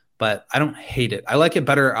likely, but I don't hate it. I like it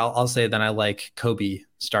better, I'll say, than I like Kobe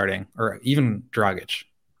starting or even Dragic.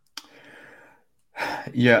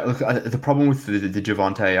 Yeah, look, the problem with the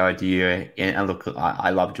Javonte idea, and look, I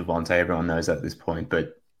love Javonte. Everyone knows that at this point,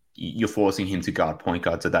 but you're forcing him to guard point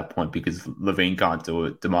guards at that point because Levine can't do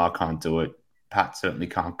it, DeMar can't do it, Pat certainly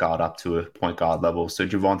can't guard up to a point guard level. So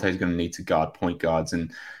Javonte is going to need to guard point guards,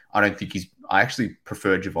 and I don't think I actually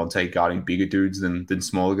prefer Javonte guarding bigger dudes than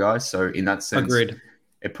smaller guys. So in that sense, agreed.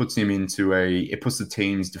 It puts him it puts the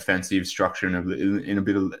team's defensive structure in a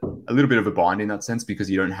little bit of a bind in that sense,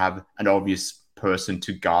 because you don't have an obvious person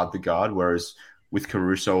to guard the guard. Whereas with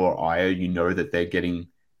Caruso or Ayo, that they're getting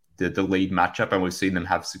the lead matchup, and we've seen them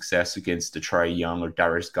have success against Trae Young or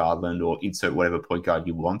Darius Garland or insert whatever point guard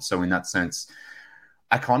you want. So in that sense,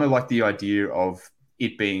 I kind of like the idea of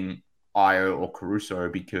it being Io or Caruso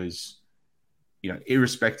because,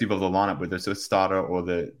 irrespective of the lineup, whether it's a starter or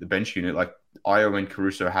the bench unit, like Io and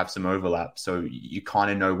Caruso have some overlap. So you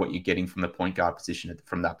kind of know what you're getting from the point guard position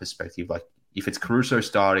from that perspective. Like if it's Caruso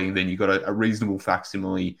starting, then you've got a reasonable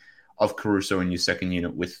facsimile of Caruso in your second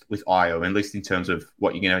unit with Io, at least in terms of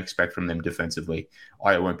what you're going to expect from them defensively.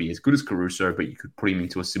 Io won't be as good as Caruso, but you could put him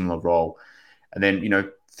into a similar role. And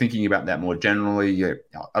then, thinking about that more generally,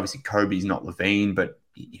 obviously Kobe's not Levine, but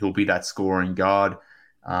he'll be that scoring guard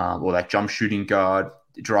or that jump shooting guard.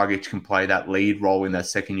 Dragic can play that lead role in that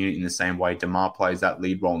second unit in the same way DeMar plays that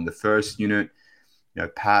lead role in the first unit.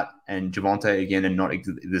 Pat and Javonte, again, are not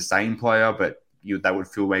the same player, but they would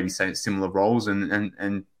fill maybe similar roles.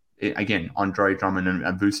 And again, Andre Drummond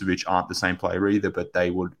and Vucevic aren't the same player either, but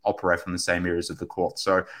they would operate from the same areas of the court.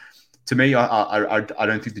 So to me, I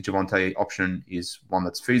don't think the Javonte option is one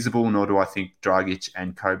that's feasible, nor do I think Dragic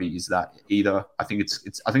and Kobe is that either. I think it's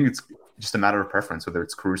just a matter of preference, whether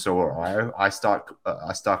it's Caruso or Io. I start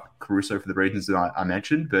Caruso for the reasons that I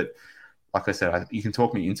mentioned, but like I said, you can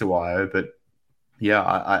talk me into Io, but yeah,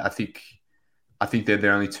 I think they're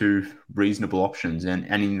the only two reasonable options, and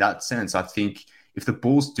in that sense, I think if the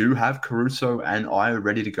Bulls do have Caruso and Io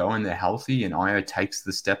ready to go and they're healthy, and Io takes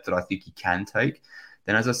the step that I think he can take,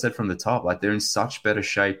 then as I said from the top, like they're in such better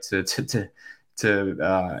shape to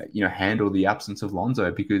handle the absence of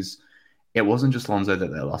Lonzo, because it wasn't just Lonzo that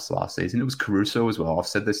they lost last season. It was Caruso as well. I've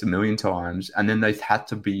said this a million times. And then they had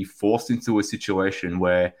to be forced into a situation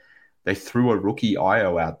where they threw a rookie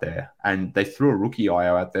Io out there. And they threw a rookie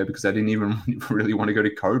Io out there because they didn't even really want to go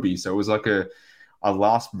to Kobe. So it was like a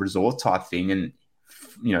last resort type thing. And,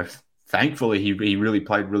 thankfully he really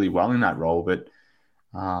played really well in that role. But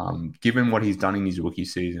given what he's done in his rookie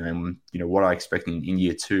season and, what I expect in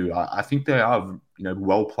year two, I think they are,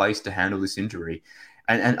 well placed to handle this injury.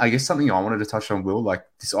 And I guess something I wanted to touch on, Will, like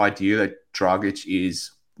this idea that Dragic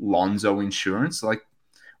is Lonzo insurance,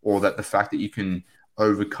 or that the fact that you can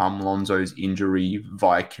overcome Lonzo's injury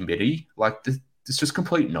via committee, it's just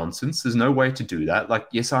complete nonsense. There's no way to do that.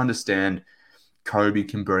 Yes, I understand Kobe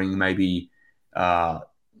can bring maybe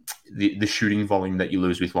the shooting volume that you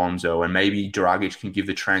lose with Lonzo, and maybe Dragic can give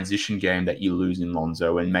the transition game that you lose in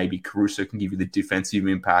Lonzo, and maybe Caruso can give you the defensive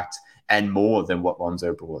impact and more than what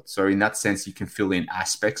Lonzo brought. So in that sense, you can fill in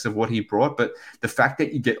aspects of what he brought, but the fact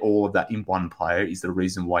that you get all of that in one player is the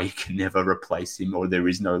reason why you can never replace him, or there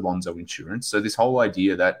is no Lonzo insurance. So this whole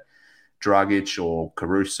idea that Dragic or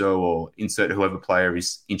Caruso or insert whoever player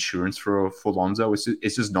is insurance for Lonzo, it's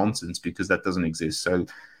just nonsense, because that doesn't exist. So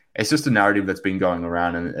it's just a narrative that's been going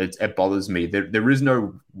around, and it bothers me. There is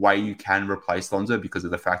no way you can replace Lonzo because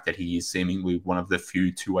of the fact that he is seemingly one of the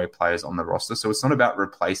few two-way players on the roster. So it's not about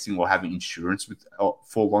replacing or having insurance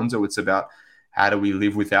for Lonzo. It's about how do we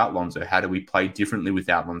live without Lonzo? How do we play differently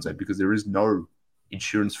without Lonzo? Because there is no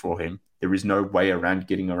insurance for him. There is no way around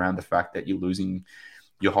getting around the fact that you're losing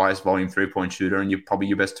your highest volume three-point shooter and you're probably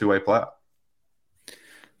your best two-way player.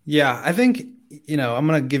 Yeah, I think, I'm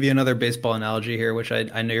going to give you another baseball analogy here, which I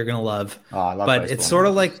know you're going to love. Oh, I love but baseball. It's sort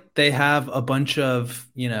of like they have a bunch of,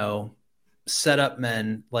 setup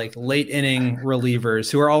men, like late inning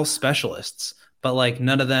relievers who are all specialists, but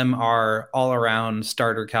none of them are all around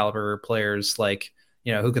starter caliber players,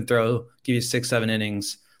 who can give you 6-7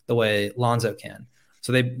 innings the way Lonzo can.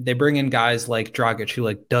 So they bring in guys like Dragic,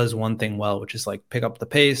 who does one thing well, which is pick up the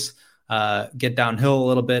pace, get downhill a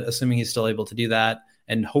little bit, assuming he's still able to do that,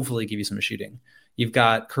 and hopefully give you some shooting. You've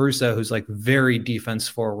got Caruso, who's very defense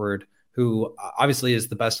forward, who obviously is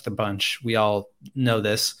the best of the bunch. We all know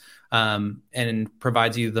this, and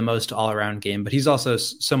provides you the most all-around game. But he's also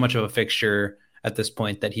so much of a fixture at this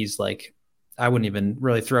point that he's I wouldn't even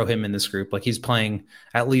really throw him in this group. He's playing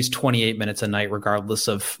at least 28 minutes a night, regardless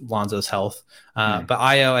of Lonzo's health. But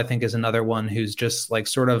Io, I think, is another one who's just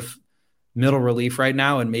sort of middle relief right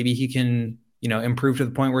now, and maybe he can improve to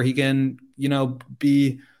the point where he can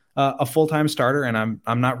be a full-time starter, and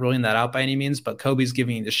I'm not ruling that out by any means, but Kobe's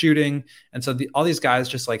giving you the shooting. And so all these guys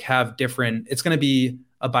just have different, it's going to be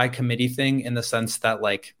a by committee thing in the sense that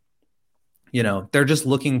they're just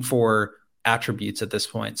looking for attributes at this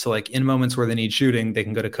point. So in moments where they need shooting, they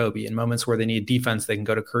can go to Kobe. In moments where they need defense, they can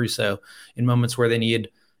go to Caruso. In moments where they need,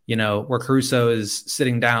 where Caruso is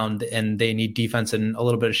sitting down and they need defense and a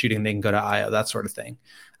little bit of shooting, they can go to Io, that sort of thing.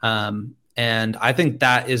 And I think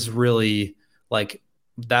that is really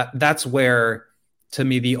that's where, to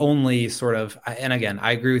me, the only sort of, and again,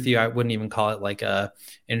 I agree with you, I wouldn't even call it a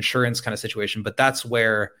insurance kind of situation, but that's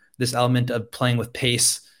where this element of playing with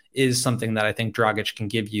pace is something that I think Dragic can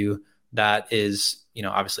give you that is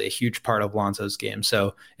obviously a huge part of Lonzo's game.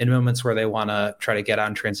 So in moments where they want to try to get out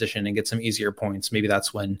in transition and get some easier points, maybe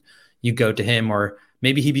that's when you go to him, or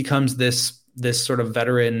maybe he becomes this sort of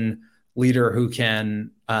veteran leader who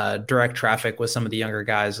can direct traffic with some of the younger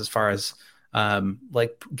guys as far as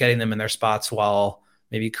like getting them in their spots while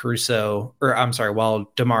maybe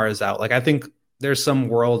while DeMar is out. Like, I think there's some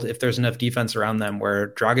world, if there's enough defense around them, where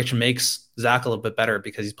Dragic makes Zach a little bit better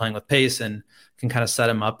because he's playing with pace and can kind of set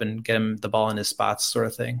him up and get him the ball in his spots, sort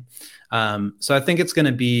of thing. So I think it's going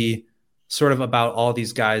to be sort of about all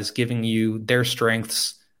these guys giving you their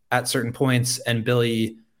strengths at certain points, and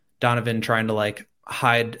Billy Donovan trying to like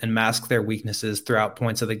hide and mask their weaknesses throughout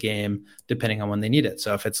points of the game, depending on when they need it.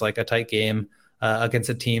 So if it's like a tight game against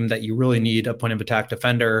a team that you really need a point of attack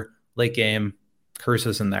defender late game,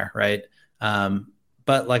 Caruso's in there, right?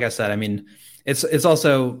 But like I said, I mean, it's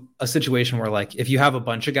also a situation where, like, if you have a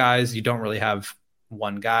bunch of guys, you don't really have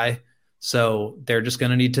one guy. So they're just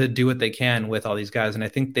going to need to do what they can with all these guys. And I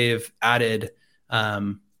think they've added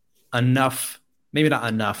enough, maybe not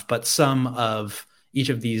enough, but some of each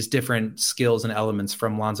of these different skills and elements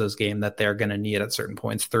from Lonzo's game that they're going to need at certain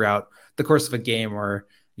points throughout the course of a game, or,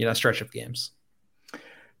 a stretch of games.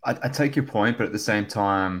 I take your point, but at the same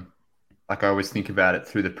time, like, I always think about it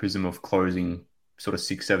through the prism of closing sort of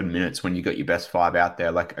 6-7 minutes when you got your best five out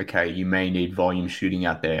there. Like, okay, you may need volume shooting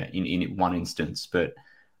out there in one instance, but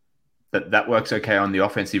that works okay on the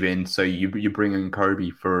offensive end. So you bring in Kobe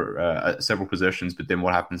for several possessions, but then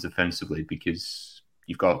what happens defensively? Because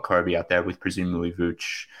you've got Kobe out there with presumably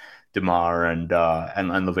Vooch, DeMar, and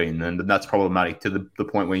Levine, and that's problematic to the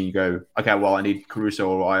point where you go, okay, well, I need Caruso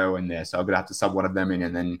or Io in there, so I'm gonna have to sub one of them in,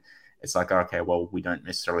 and then it's like, okay, well, we don't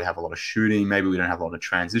necessarily have a lot of shooting. Maybe we don't have a lot of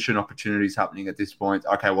transition opportunities happening at this point.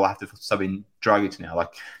 Okay, well, I have to sub in Dragic now.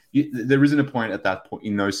 Like, there isn't a point at that point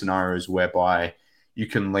in those scenarios whereby you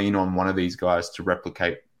can lean on one of these guys to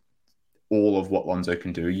replicate all of what Lonzo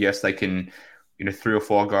can do. Yes, they can, 3 or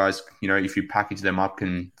 4 guys, if you package them up,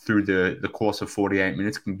 can, through the course of 48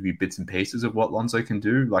 minutes, can give you bits and pieces of what Lonzo can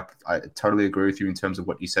do. Like, I totally agree with you in terms of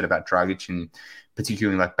what you said about Dragic, and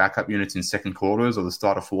particularly like backup units in second quarters or the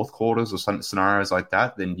start of fourth quarters or some scenarios like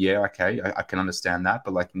that. Then yeah, okay, I can understand that.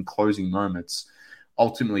 But like in closing moments,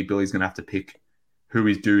 ultimately Billy's going to have to pick who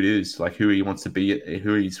his dude is, like who he wants to be,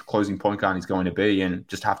 who his closing point guard is going to be, and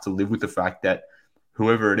just have to live with the fact that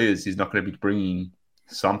whoever it is not going to be bringing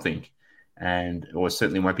something, or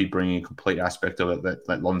certainly won't be bringing a complete aspect of it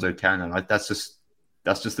that Lonzo can. And that's just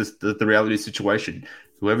the reality of the situation.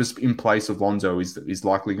 Whoever's in place of Lonzo is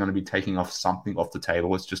likely going to be taking off something off the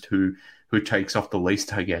table. It's just who takes off the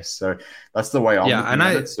least, I guess. So that's the way I'm looking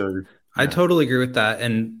at it. So I totally agree with that.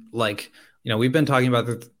 And like, we've been talking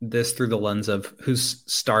about this through the lens of who's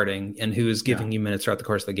starting and who is giving you minutes throughout the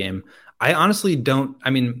course of the game. I honestly don't.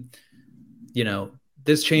 I mean,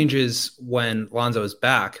 this changes when Lonzo is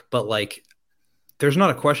back, but like, there's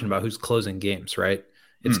not a question about who's closing games, right?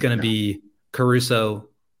 It's going to be Caruso,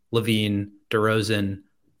 Levine, DeRozan,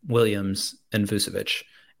 Williams, and Vucevic.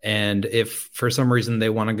 And if for some reason they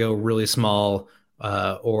want to go really small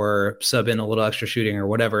or sub in a little extra shooting or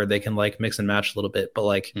whatever, they can like mix and match a little bit. But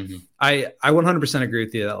like, I 100% agree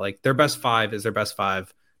with you that like their best five is their best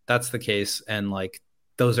five. That's the case. And like,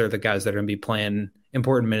 those are the guys that are going to be playing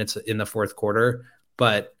important minutes in the fourth quarter.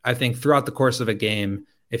 But I think throughout the course of a game,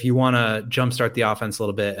 if you want to jumpstart the offense a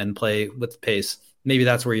little bit and play with the pace, maybe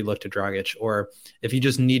that's where you look to Dragic. Or if you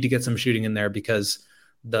just need to get some shooting in there because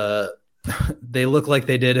they look like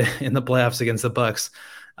they did in the playoffs against the Bucks,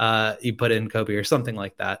 you put in Kobe or something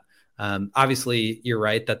like that. Obviously, you're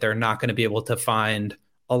right that they're not going to be able to find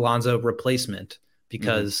a Lonzo replacement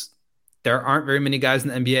because there aren't very many guys in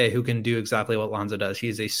the NBA who can do exactly what Lonzo does.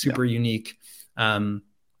 He's a super unique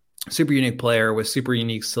player with super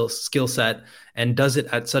unique skill set and does it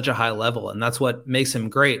at such a high level. And that's what makes him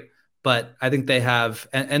great. But I think they have,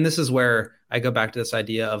 and this is where I go back to this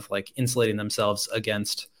idea of like insulating themselves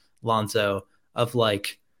against Lonzo, of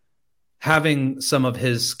like having some of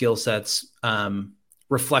his skill sets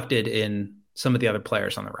reflected in some of the other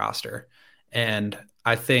players on the roster. And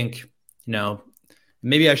I think,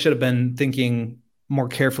 maybe I should have been thinking more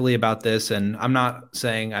carefully about this. And I'm not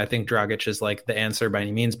saying I think Dragic is like the answer by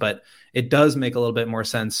any means, but it does make a little bit more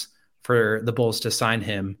sense for the Bulls to sign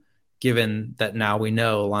him, given that now we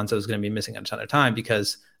know Lonzo is going to be missing a ton of time,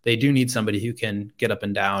 because they do need somebody who can get up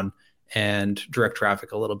and down and direct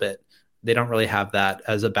traffic a little bit. They don't really have that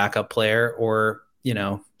as a backup player or,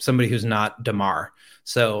 somebody who's not DeMar.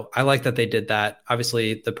 So I like that they did that.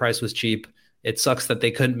 Obviously the price was cheap. It sucks that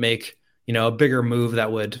they couldn't make, a bigger move that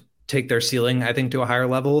would take their ceiling, I think, to a higher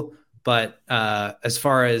level. But as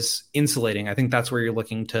far as insulating, I think that's where you're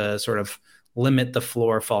looking to sort of limit the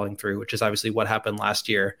floor falling through, which is obviously what happened last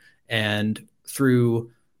year. And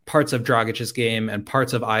through parts of Dragic's game and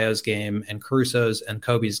parts of Io's game and Caruso's and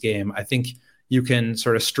Kobe's game, I think you can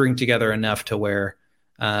sort of string together enough to where,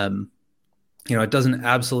 it doesn't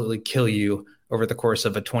absolutely kill you over the course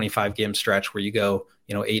of a 25 game stretch where you go,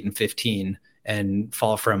 8-15 and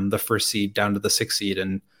fall from the first seed down to the 6th seed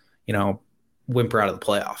and, whimper out of the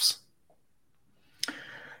playoffs.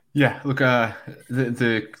 Yeah, look,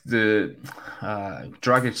 the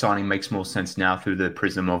Dragic signing makes more sense now through the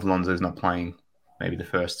prism of Lonzo's not playing maybe the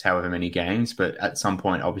first however many games, but at some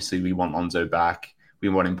point, obviously, we want Lonzo back. We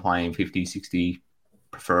want him playing 50, 60,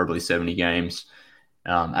 preferably 70 games.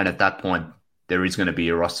 And at that point, there is going to be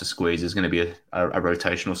a roster squeeze. There's going to be a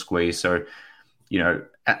rotational squeeze. So,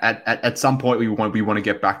 at some point, we want to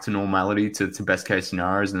get back to normality, to best case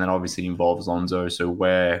scenarios, and that obviously involves Lonzo. So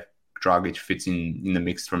where Dragic fits in the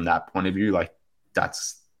mix from that point of view, like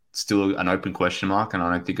that's still an open question mark, and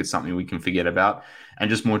I don't think it's something we can forget about. And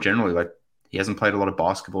just more generally, like he hasn't played a lot of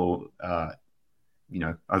basketball, over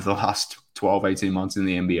the last 12, 18 months in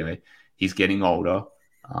the NBA. He's getting older.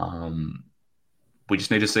 We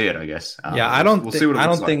just need to see it, I guess. We'll see what it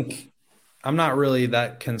looks like. I'm not really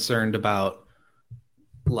that concerned about,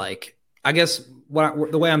 like, I guess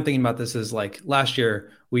the way I'm thinking about this is, like, last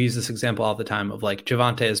year we use this example all the time of, like,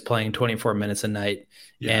 Javonte is playing 24 minutes a night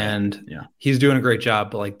and he's doing a great job,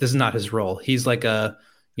 but, like, this is not his role. He's like a,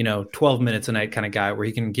 12 minutes a night kind of guy where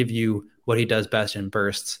he can give you what he does best in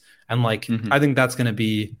bursts. And, like, I think that's going to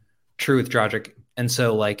be true with Dragic. And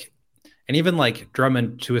so, like, and even like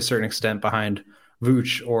Drummond to a certain extent behind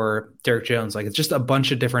Vooch or Derek Jones, like it's just a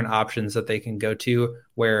bunch of different options that they can go to,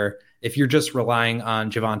 where if you're just relying on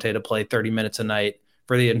Javonte to play 30 minutes a night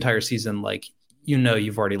for the entire season, like,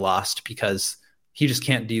 you've already lost, because he just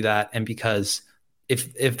can't do that. And because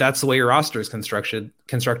if that's the way your roster is constructed,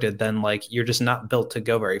 then, like, you're just not built to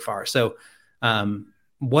go very far. So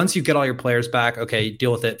once you get all your players back, okay,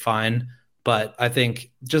 deal with it, fine. But I think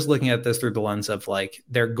just looking at this through the lens of, like,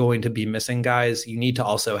 they're going to be missing guys, you need to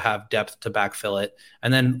also have depth to backfill it.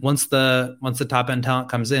 And then once the top end talent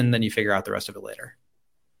comes in, then you figure out the rest of it later.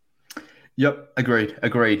 Yep,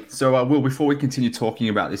 agreed. So, Will, before we continue talking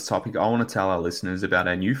about this topic, I want to tell our listeners about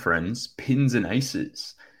our new friends, Pins and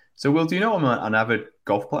Aces. So, Will, do you know I'm an avid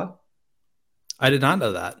golf player? I did not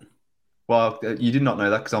know that. Well, you did not know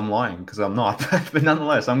that because I'm lying, because I'm not. But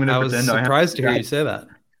nonetheless, I'm going to pretend I am. I was surprised to hear you say that.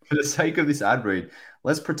 For the sake of this ad read,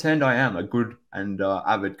 let's pretend I am a good and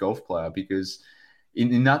avid golf player, because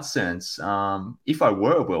in that sense, if I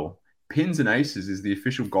were, Will, Pins and Aces is the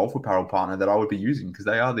official golf apparel partner that I would be using, because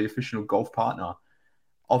they are the official golf partner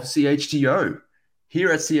of CHGO.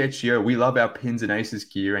 Here at CHGO, we love our Pins and Aces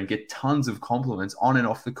gear and get tons of compliments on and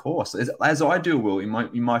off the course, as I do, Will,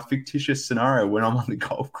 in my fictitious scenario when I'm on the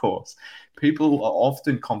golf course. People are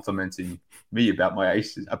often complimenting me about my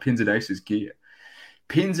Pins and Aces gear.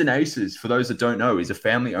 Pins and Aces, for those that don't know, is a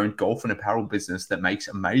family-owned golf and apparel business that makes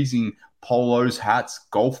amazing polos, hats,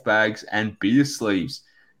 golf bags, and beer sleeves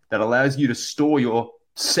that allows you to store your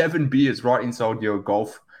 7 beers right inside your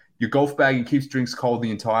golf bag and keeps drinks cold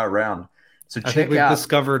the entire round. So I think we've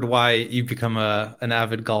discovered why you become an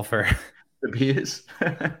avid golfer. The beers?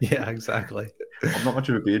 Yeah, exactly. I'm not much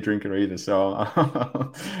of a beer drinker either, so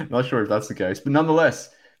I'm not sure if that's the case. But nonetheless,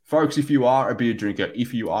 folks, if you are a beer drinker,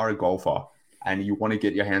 if you are a golfer, and you want to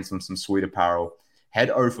get your hands on some sweet apparel,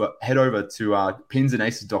 head over to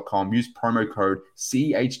pinsandaces.com. Use promo code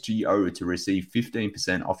CHGO to receive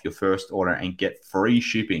 15% off your first order and get free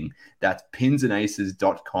shipping. That's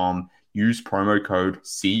pinsandaces.com. Use promo code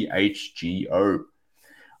CHGO.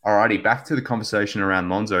 Alrighty, back to the conversation around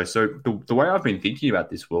Lonzo. So the way I've been thinking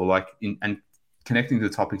about this, Will, and connecting the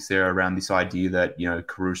topics there around this idea that,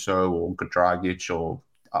 Caruso or Dragic or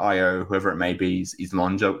Io, whoever it may be, is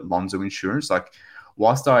Lonzo insurance. Like,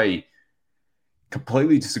 whilst I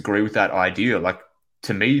completely disagree with that idea, like,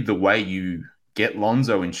 to me, the way you get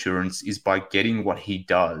Lonzo insurance is by getting what he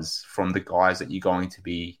does from the guys that you're going to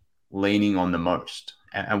be leaning on the most.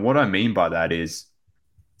 And what I mean by that is,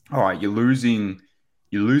 all right, you're losing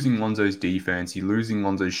Lonzo's defense, you're losing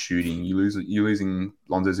Lonzo's shooting, you're losing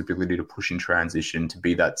Lonzo's ability to push in transition, to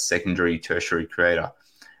be that secondary, tertiary creator.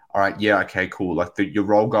 All right, yeah, okay, cool. Like, your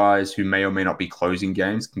role guys who may or may not be closing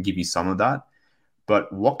games can give you some of that.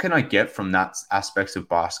 But what can I get from that aspects of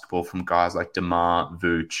basketball from guys like DeMar,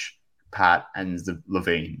 Vooch, Pat, and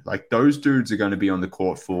Levine? Like, those dudes are going to be on the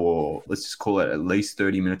court for, let's just call it, at least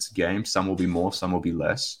 30 minutes a game. Some will be more, some will be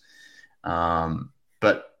less.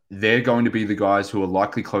 But they're going to be the guys who are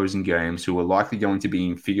likely closing games, who are likely going to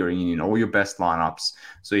be figuring in all your best lineups.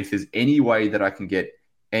 So if there's any way that I can get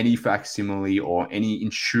any facsimile or any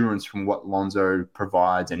insurance from what Lonzo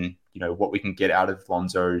provides and, what we can get out of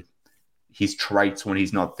Lonzo, his traits when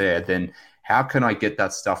he's not there, then how can I get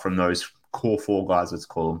that stuff from those core four guys, let's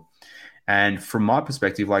call them? And from my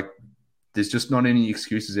perspective, like, there's just not any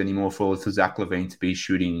excuses anymore for Zach LaVine to be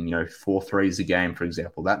shooting, 4 threes a game, for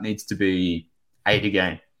example. That needs to be 8 a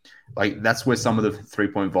game. Like, that's where some of the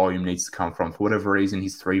three-point volume needs to come from. For whatever reason,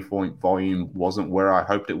 his three-point volume wasn't where I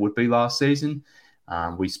hoped it would be last season.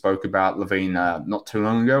 We spoke about LaVine not too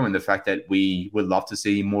long ago, and the fact that we would love to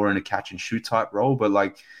see more in a catch-and-shoot type role. But,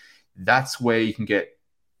 like, that's where you can get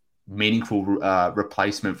meaningful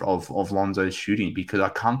replacement of Lonzo's shooting, because I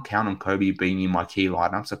can't count on Kobe being in my key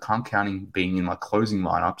lineups. I can't count on being in my closing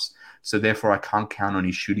lineups. So therefore, I can't count on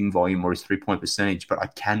his shooting volume or his three-point percentage, but I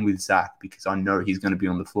can with Zach because I know he's going to be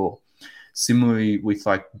on the floor. Similarly with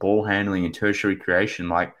like ball handling and tertiary creation,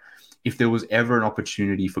 like if there was ever an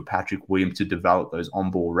opportunity for Patrick Williams to develop those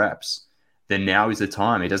on-ball reps, then now is the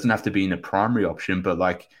time. It doesn't have to be in a primary option, but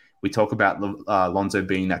like we talk about Lonzo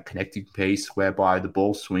being that connecting piece whereby the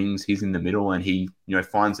ball swings, he's in the middle and he,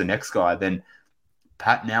 finds the next guy, then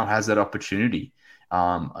Pat now has that opportunity.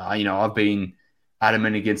 I've been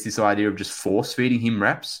adamant against this idea of just force feeding him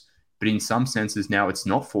reps, but in some senses now it's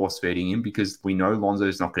not force feeding him because we know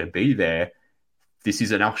Lonzo's not going to be there. This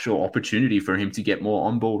is an actual opportunity for him to get more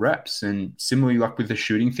on-ball reps. And similarly, like with the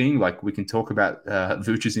shooting thing, like we can talk about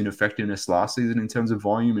Vooch's ineffectiveness last season in terms of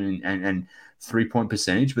volume and three-point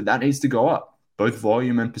percentage, but that needs to go up, both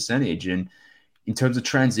volume and percentage. And in terms of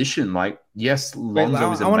transition, like, yes,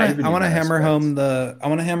 Lonzo is a maven. I want to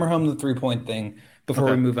hammer home the three-point thing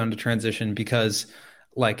before we move on to transition, because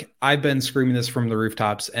like I've been screaming this from the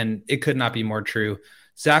rooftops and it could not be more true.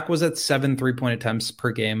 Zach was at 7 3-point attempts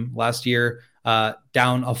per game last year,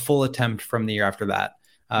 down a full attempt from the year after that.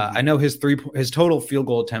 I know his total field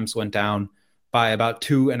goal attempts went down by about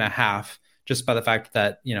 2.5, just by the fact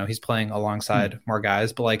that, he's playing alongside more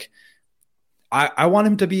guys. But like, I want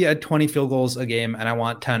him to be at 20 field goals a game, and I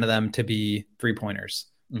want 10 of them to be 3-pointers.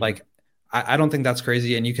 Like, I don't think that's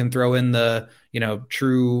crazy. And you can throw in the,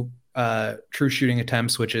 true shooting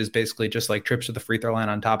attempts, which is basically just like trips to the free throw line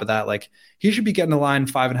on top of that. Like, he should be getting the line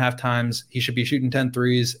 5.5 times. He should be shooting 10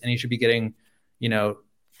 threes, and he should be getting,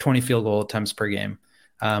 20 field goal attempts per game.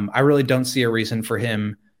 I really don't see a reason for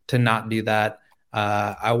him to not do that.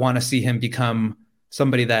 I want to see him become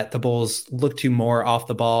somebody that the Bulls look to more off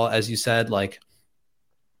the ball, as you said, like,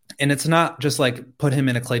 and it's not just like put him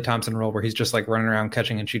in a Klay Thompson role where he's just like running around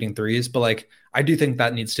catching and shooting threes. But like, I do think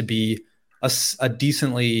that needs to be a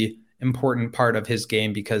decently important part of his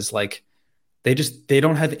game, because like they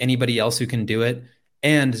don't have anybody else who can do it.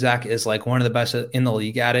 And Zach is like one of the best in the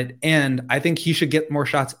league at it. And I think he should get more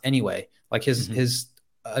shots anyway. Like his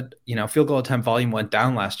field goal attempt volume went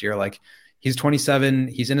down last year. Like, he's 27,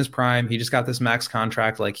 he's in his prime. He just got this max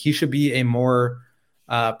contract. Like, he should be a more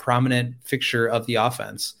prominent fixture of the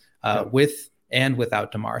offense with and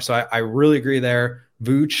without DeMar. So I really agree there.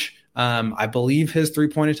 Vooch, I believe his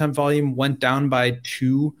 3-point attempt volume went down by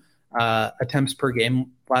 2 attempts per game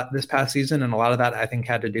this past season. And a lot of that I think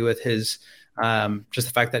had to do with his just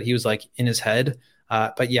the fact that he was like in his head.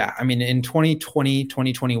 But yeah, I mean, in 2020,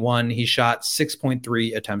 2021, he shot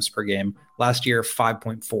 6.3 attempts per game. Last year,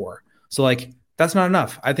 5.4. So like, that's not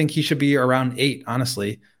enough. I think he should be around 8,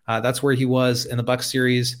 honestly. That's where he was in the Bucks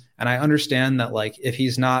series. And I understand that like, if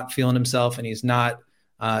he's not feeling himself and he's not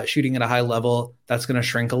shooting at a high level, that's going to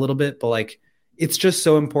shrink a little bit. But like, it's just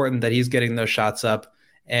so important that he's getting those shots up.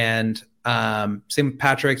 And same with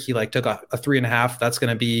Patrick, he like took a 3.5. That's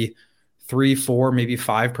going to be 3, 4, maybe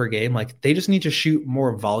 5 per game. Like, they just need to shoot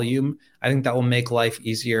more volume. I think that will make life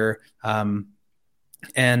easier. And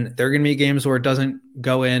there are going to be games where it doesn't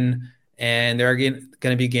go in, and there are going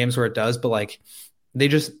to be games where it does, but like, they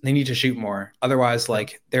need to shoot more. Otherwise,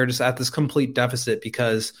 like, they're just at this complete deficit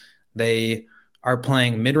because they are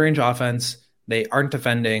playing mid-range offense. They aren't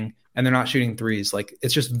defending, and they're not shooting threes. Like,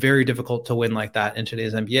 it's just very difficult to win like that in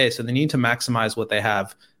today's NBA. So they need to maximize what they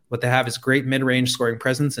have. What they have is great mid-range scoring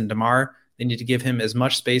presence in DeMar. They need to give him as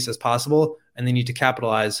much space as possible, and they need to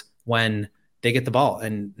capitalize when they get the ball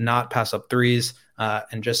and not pass up threes,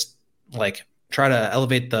 and just like try to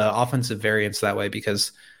elevate the offensive variance that way,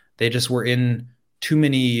 because they just were in too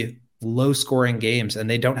many low scoring games, and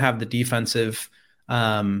they don't have the defensive,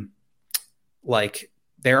 like,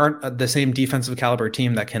 they aren't the same defensive caliber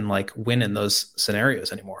team that can like win in those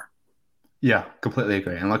scenarios anymore. Yeah, completely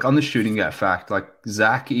agree. And like, on the shooting fact, like,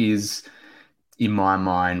 Zach is, in my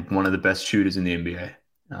mind, one of the best shooters in the NBA.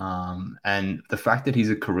 And the fact that he's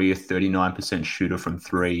a career 39% shooter from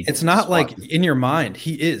three. It's not like in your mind.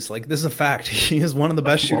 He is like, this is a fact. He is one of the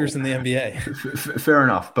best shooters in the NBA. Fair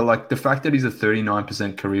enough. But like the fact that he's a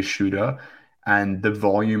 39% career shooter and the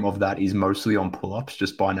volume of that is mostly on pull-ups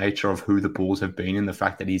just by nature of who the Bulls have been and the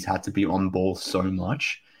fact that he's had to be on ball so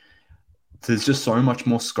much. There's just so much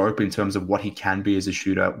more scope in terms of what he can be as a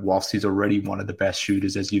shooter, whilst he's already one of the best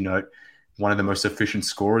shooters, as you note, one of the most efficient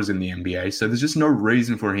scorers in the NBA. So there's just no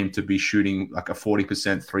reason for him to be shooting like a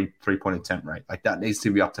 40% three-point attempt rate. Like that needs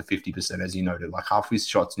to be up to 50%, as you noted. Like half his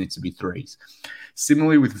shots need to be threes.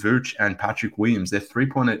 Similarly with Vooch and Patrick Williams, their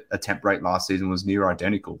three-point attempt rate last season was near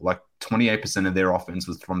identical. Like 28% of their offense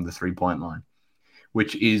was from the three-point line,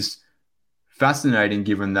 which is fascinating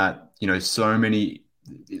given that, you know, so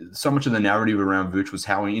much of the narrative around Vooch was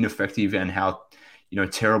how ineffective and how, you know,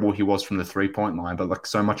 terrible he was from the three-point line, but like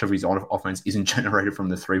so much of his offense isn't generated from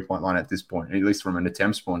the three-point line at this point, at least from an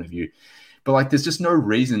attempts point of view. But like, there's just no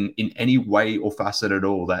reason in any way or facet at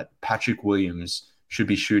all that Patrick Williams should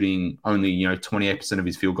be shooting only, you know, 28% of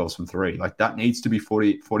his field goals from three. Like that needs to be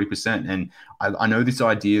 40%. And I know this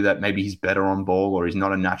idea that maybe he's better on ball or he's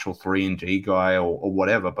not a natural 3-and-D guy or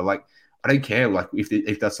whatever, but like, I don't care. Like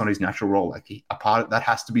if that's not his natural role, like a part of that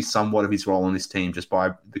has to be somewhat of his role on this team just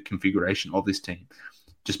by the configuration of this team,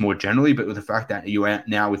 just more generally. But with the fact that you are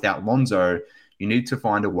now without Lonzo, you need to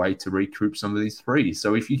find a way to recoup some of these threes.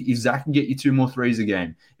 So if Zach can get you 2 more threes a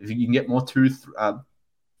game, if you can get let's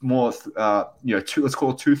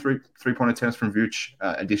call it 2 3-point attempts from Vooch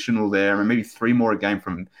additional there, and maybe 3 more a game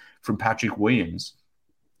from Patrick Williams,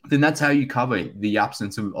 then that's how you cover the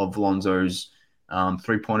absence of Lonzo's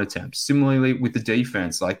 3-point attempts. Similarly with the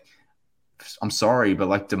defense, like I'm sorry, but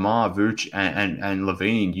like DeMar, Vooch, and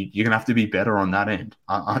Levine, you're gonna have to be better on that end.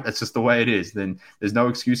 That's just the way it is. Then there's no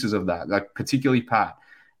excuses of that. Like particularly Pat.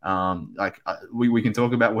 We can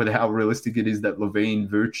talk about how realistic it is that Levine,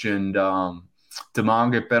 Vooch, and DeMar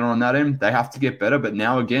get better on that end. They have to get better. But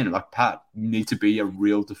now again, like Pat, you need to be a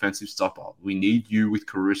real defensive stopper. We need you with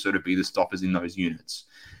Caruso to be the stoppers in those units.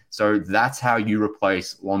 So that's how you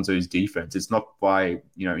replace Lonzo's defense. It's not by,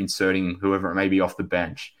 you know, inserting whoever it may be off the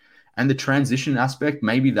bench. And the transition aspect,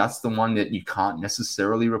 maybe that's the one that you can't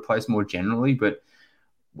necessarily replace more generally. But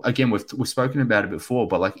again, we've spoken about it before,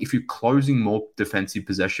 but like if you're closing more defensive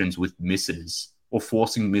possessions with misses or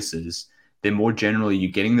forcing misses, then more generally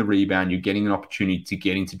you're getting the rebound, you're getting an opportunity to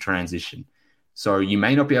get into transition. So you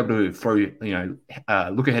may not be able to throw, you know,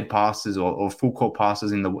 look ahead passes or full court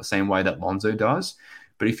passes in the same way that Lonzo does.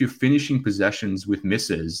 But if you're finishing possessions with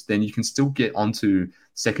misses, then you can still get onto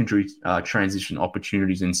secondary transition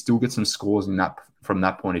opportunities and still get some scores from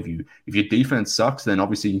that point of view. If your defense sucks, then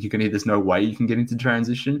obviously there's no way you can get into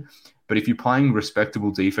transition. But if you're playing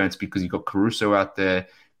respectable defense because you've got Caruso out there,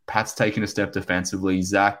 Pat's taking a step defensively,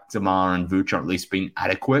 Zach, DeMar, and Vooch are at least being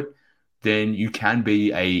adequate, then you can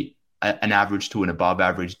be an average to an above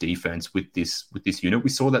average defense with this unit.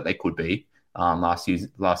 We saw that they could be. Last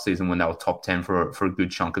season when they were top 10 for a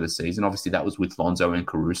good chunk of the season. Obviously, that was with Lonzo and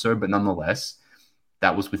Caruso, but nonetheless,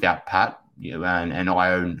 that was without Pat, you know, and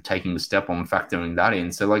Io taking the step on factoring that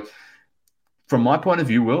in. So, like, from my point of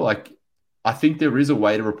view, Will, like, I think there is a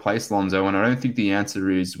way to replace Lonzo, and I don't think the answer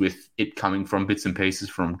is with it coming from bits and pieces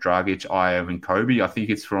from Dragic, Io, and Kobe. I think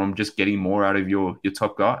it's from just getting more out of your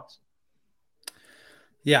top guys.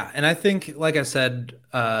 Yeah, and I think, like I said,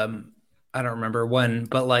 I don't remember when,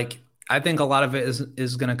 but like, I think a lot of it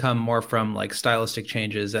is going to come more from like stylistic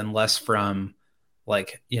changes and less from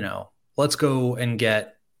like, you know, let's go and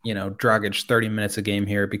get, you know, Dragic 30 minutes a game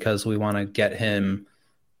here because we want to get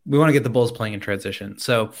the Bulls playing in transition.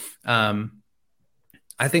 So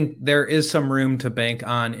I think there is some room to bank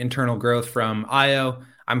on internal growth from Io.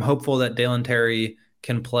 I'm hopeful that Dalen Terry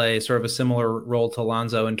can play sort of a similar role to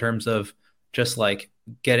Lonzo in terms of just like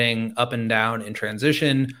getting up and down in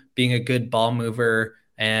transition, being a good ball mover,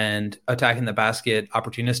 and attacking the basket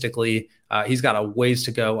opportunistically. He's got a ways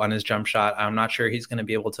to go on his jump shot. I'm not sure he's going to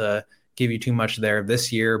be able to give you too much there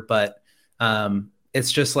this year, but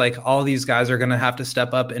it's just like all these guys are going to have to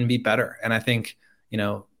step up and be better. And I think, you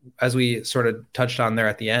know, as we sort of touched on there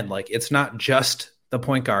at the end, like it's not just the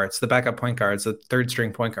point guards, the backup point guards, the third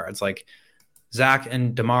string point guards, like Zach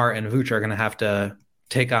and DeMar and Vooch are going to have to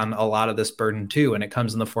take on a lot of this burden too. And it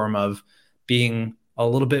comes in the form of being a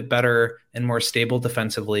little bit better and more stable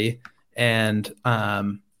defensively, and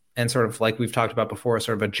sort of like we've talked about before,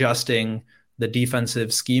 sort of adjusting the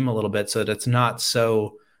defensive scheme a little bit so that it's not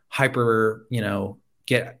so hyper, you know,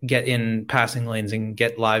 get in passing lanes and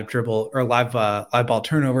get live dribble or live ball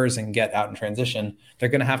turnovers and get out in transition. They're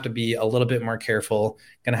going to have to be a little bit more careful,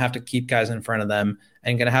 going to have to keep guys in front of them,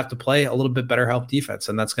 and going to have to play a little bit better help defense.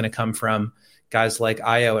 And that's going to come from guys like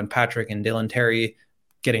Ayo and Patrick and Dylan Terry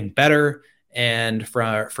getting better, and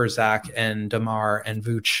for Zach and DeMar and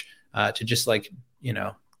Vooch to just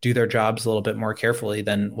do their jobs a little bit more carefully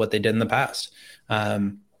than what they did in the past.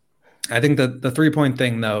 I think the 3-point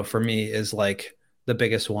thing, though, for me is like the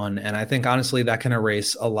biggest one. And I think, honestly, that can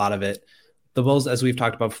erase a lot of it. The Bulls, as we've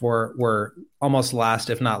talked about before, were almost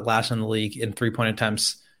last, if not last in the league in 3-point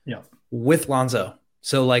attempts with Lonzo.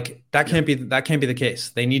 So like that can't be the case.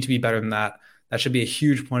 They need to be better than that. That should be a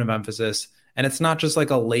huge point of emphasis. And it's not just like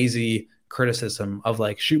a lazy criticism of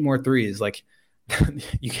like shoot more threes. Like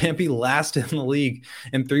you can't be last in the league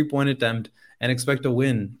in 3-point attempt and expect to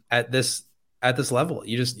win at this level.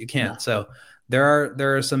 You can't. Yeah. So there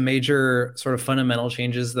are some major sort of fundamental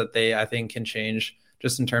changes that they, I think, can change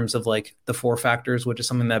just in terms of like the 4 factors, which is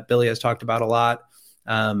something that Billy has talked about a lot.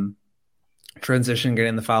 Transition,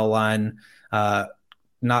 getting the foul line,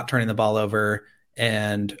 not turning the ball over,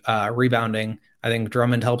 and rebounding. I think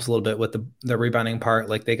Drummond helps a little bit with the rebounding part.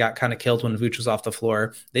 Like they got kind of killed when Vooch was off the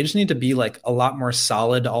floor. They just need to be like a lot more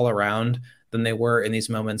solid all around than they were in these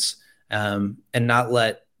moments, and not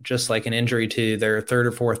let just like an injury to their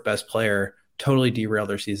 3rd or 4th best player totally derail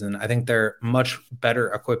their season. I think they're much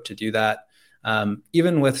better equipped to do that.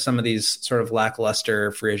 Even with some of these sort of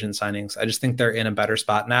lackluster free agent signings, I just think they're in a better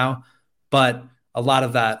spot now. But a lot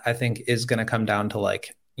of that, I think, is going to come down to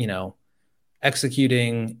like,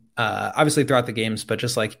 executing obviously throughout the games, but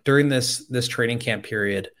just like during this training camp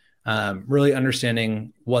period, really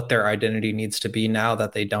understanding what their identity needs to be now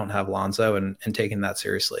that they don't have Lonzo, and taking that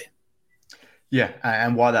seriously. Yeah,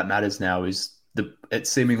 and why that matters now is it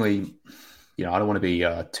seemingly, I don't want to be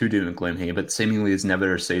too doom and gloom here, but seemingly there's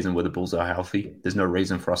never a season where the Bulls are healthy. There's no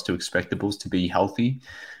reason for us to expect the Bulls to be healthy.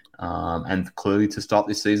 And clearly to start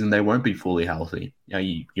this season, they won't be fully healthy.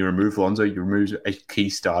 You remove Lonzo, you remove a key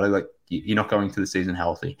starter, like you're not going to the season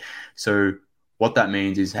healthy. So what that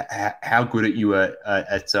means is how good at you are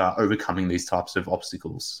at overcoming these types of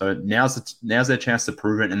obstacles. So now's their chance to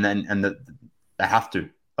prove it, and they have to.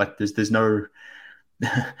 Like there's no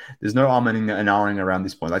arming and ahhing around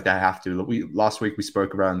this point. Like they have to. Last week we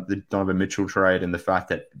spoke around the Donovan Mitchell trade and the fact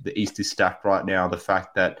that the East is stacked right now. The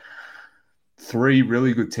fact that 3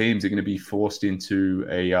 really good teams are going to be forced into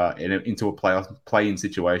a play-in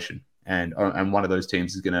situation, and one of those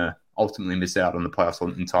teams is going to ultimately miss out on the playoffs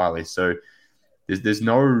entirely. So there's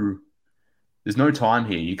no time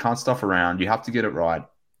here. You can't stuff around. You have to get it right,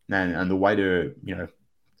 and the way to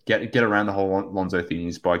get around the whole Lonzo thing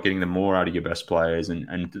is by getting the more out of your best players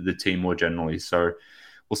and the team more generally. So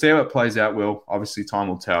we'll see how it plays out. Will obviously time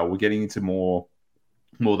will tell. We're getting into more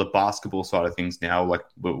the basketball side of things now. Like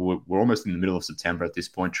we're almost in the middle of September at this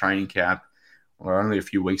point. Training camp, we're only a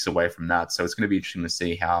few weeks away from that, so it's going to be interesting to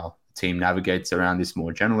see how the team navigates around this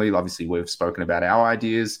more generally. Obviously, we've spoken about our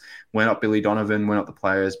ideas. We're not Billy Donovan, we're not the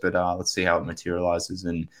players, but let's see how it materializes.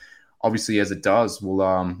 And obviously, as it does,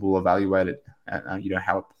 we'll evaluate it.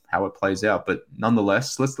 How it plays out. But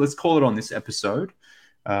nonetheless, let's call it on this episode.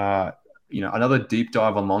 Another deep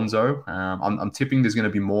dive on Lonzo. I'm tipping there's going to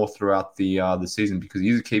be more throughout the season because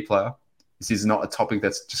he's a key player. This is not a topic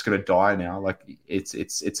that's just going to die now. Like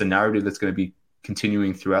it's a narrative that's going to be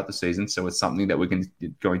continuing throughout the season. So it's something that we're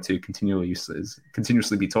going to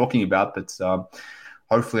continuously be talking about. But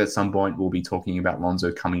hopefully at some point we'll be talking about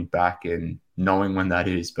Lonzo coming back and knowing when that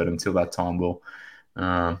is. But until that time,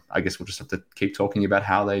 I guess we'll just have to keep talking about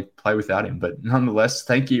how they play without him. But nonetheless,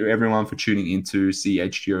 thank you everyone for tuning into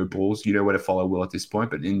CHGO Bulls. You know where to follow Will at this point,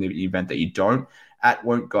 but in the event that you don't, at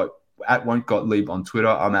won't Gottlieb on Twitter.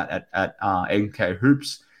 I'm at NK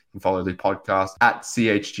Hoops. You can follow the podcast at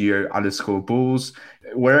CHGO_Bulls.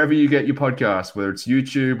 Wherever you get your podcast, whether it's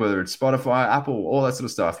YouTube, whether it's Spotify, Apple, all that sort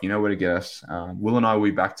of stuff, you know where to get us. Will and I will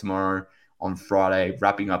be back tomorrow on Friday,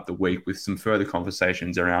 wrapping up the week with some further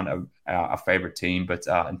conversations around our favorite team. But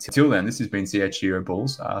until then, this has been CHGO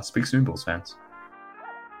Bulls. Speak soon, Bulls fans.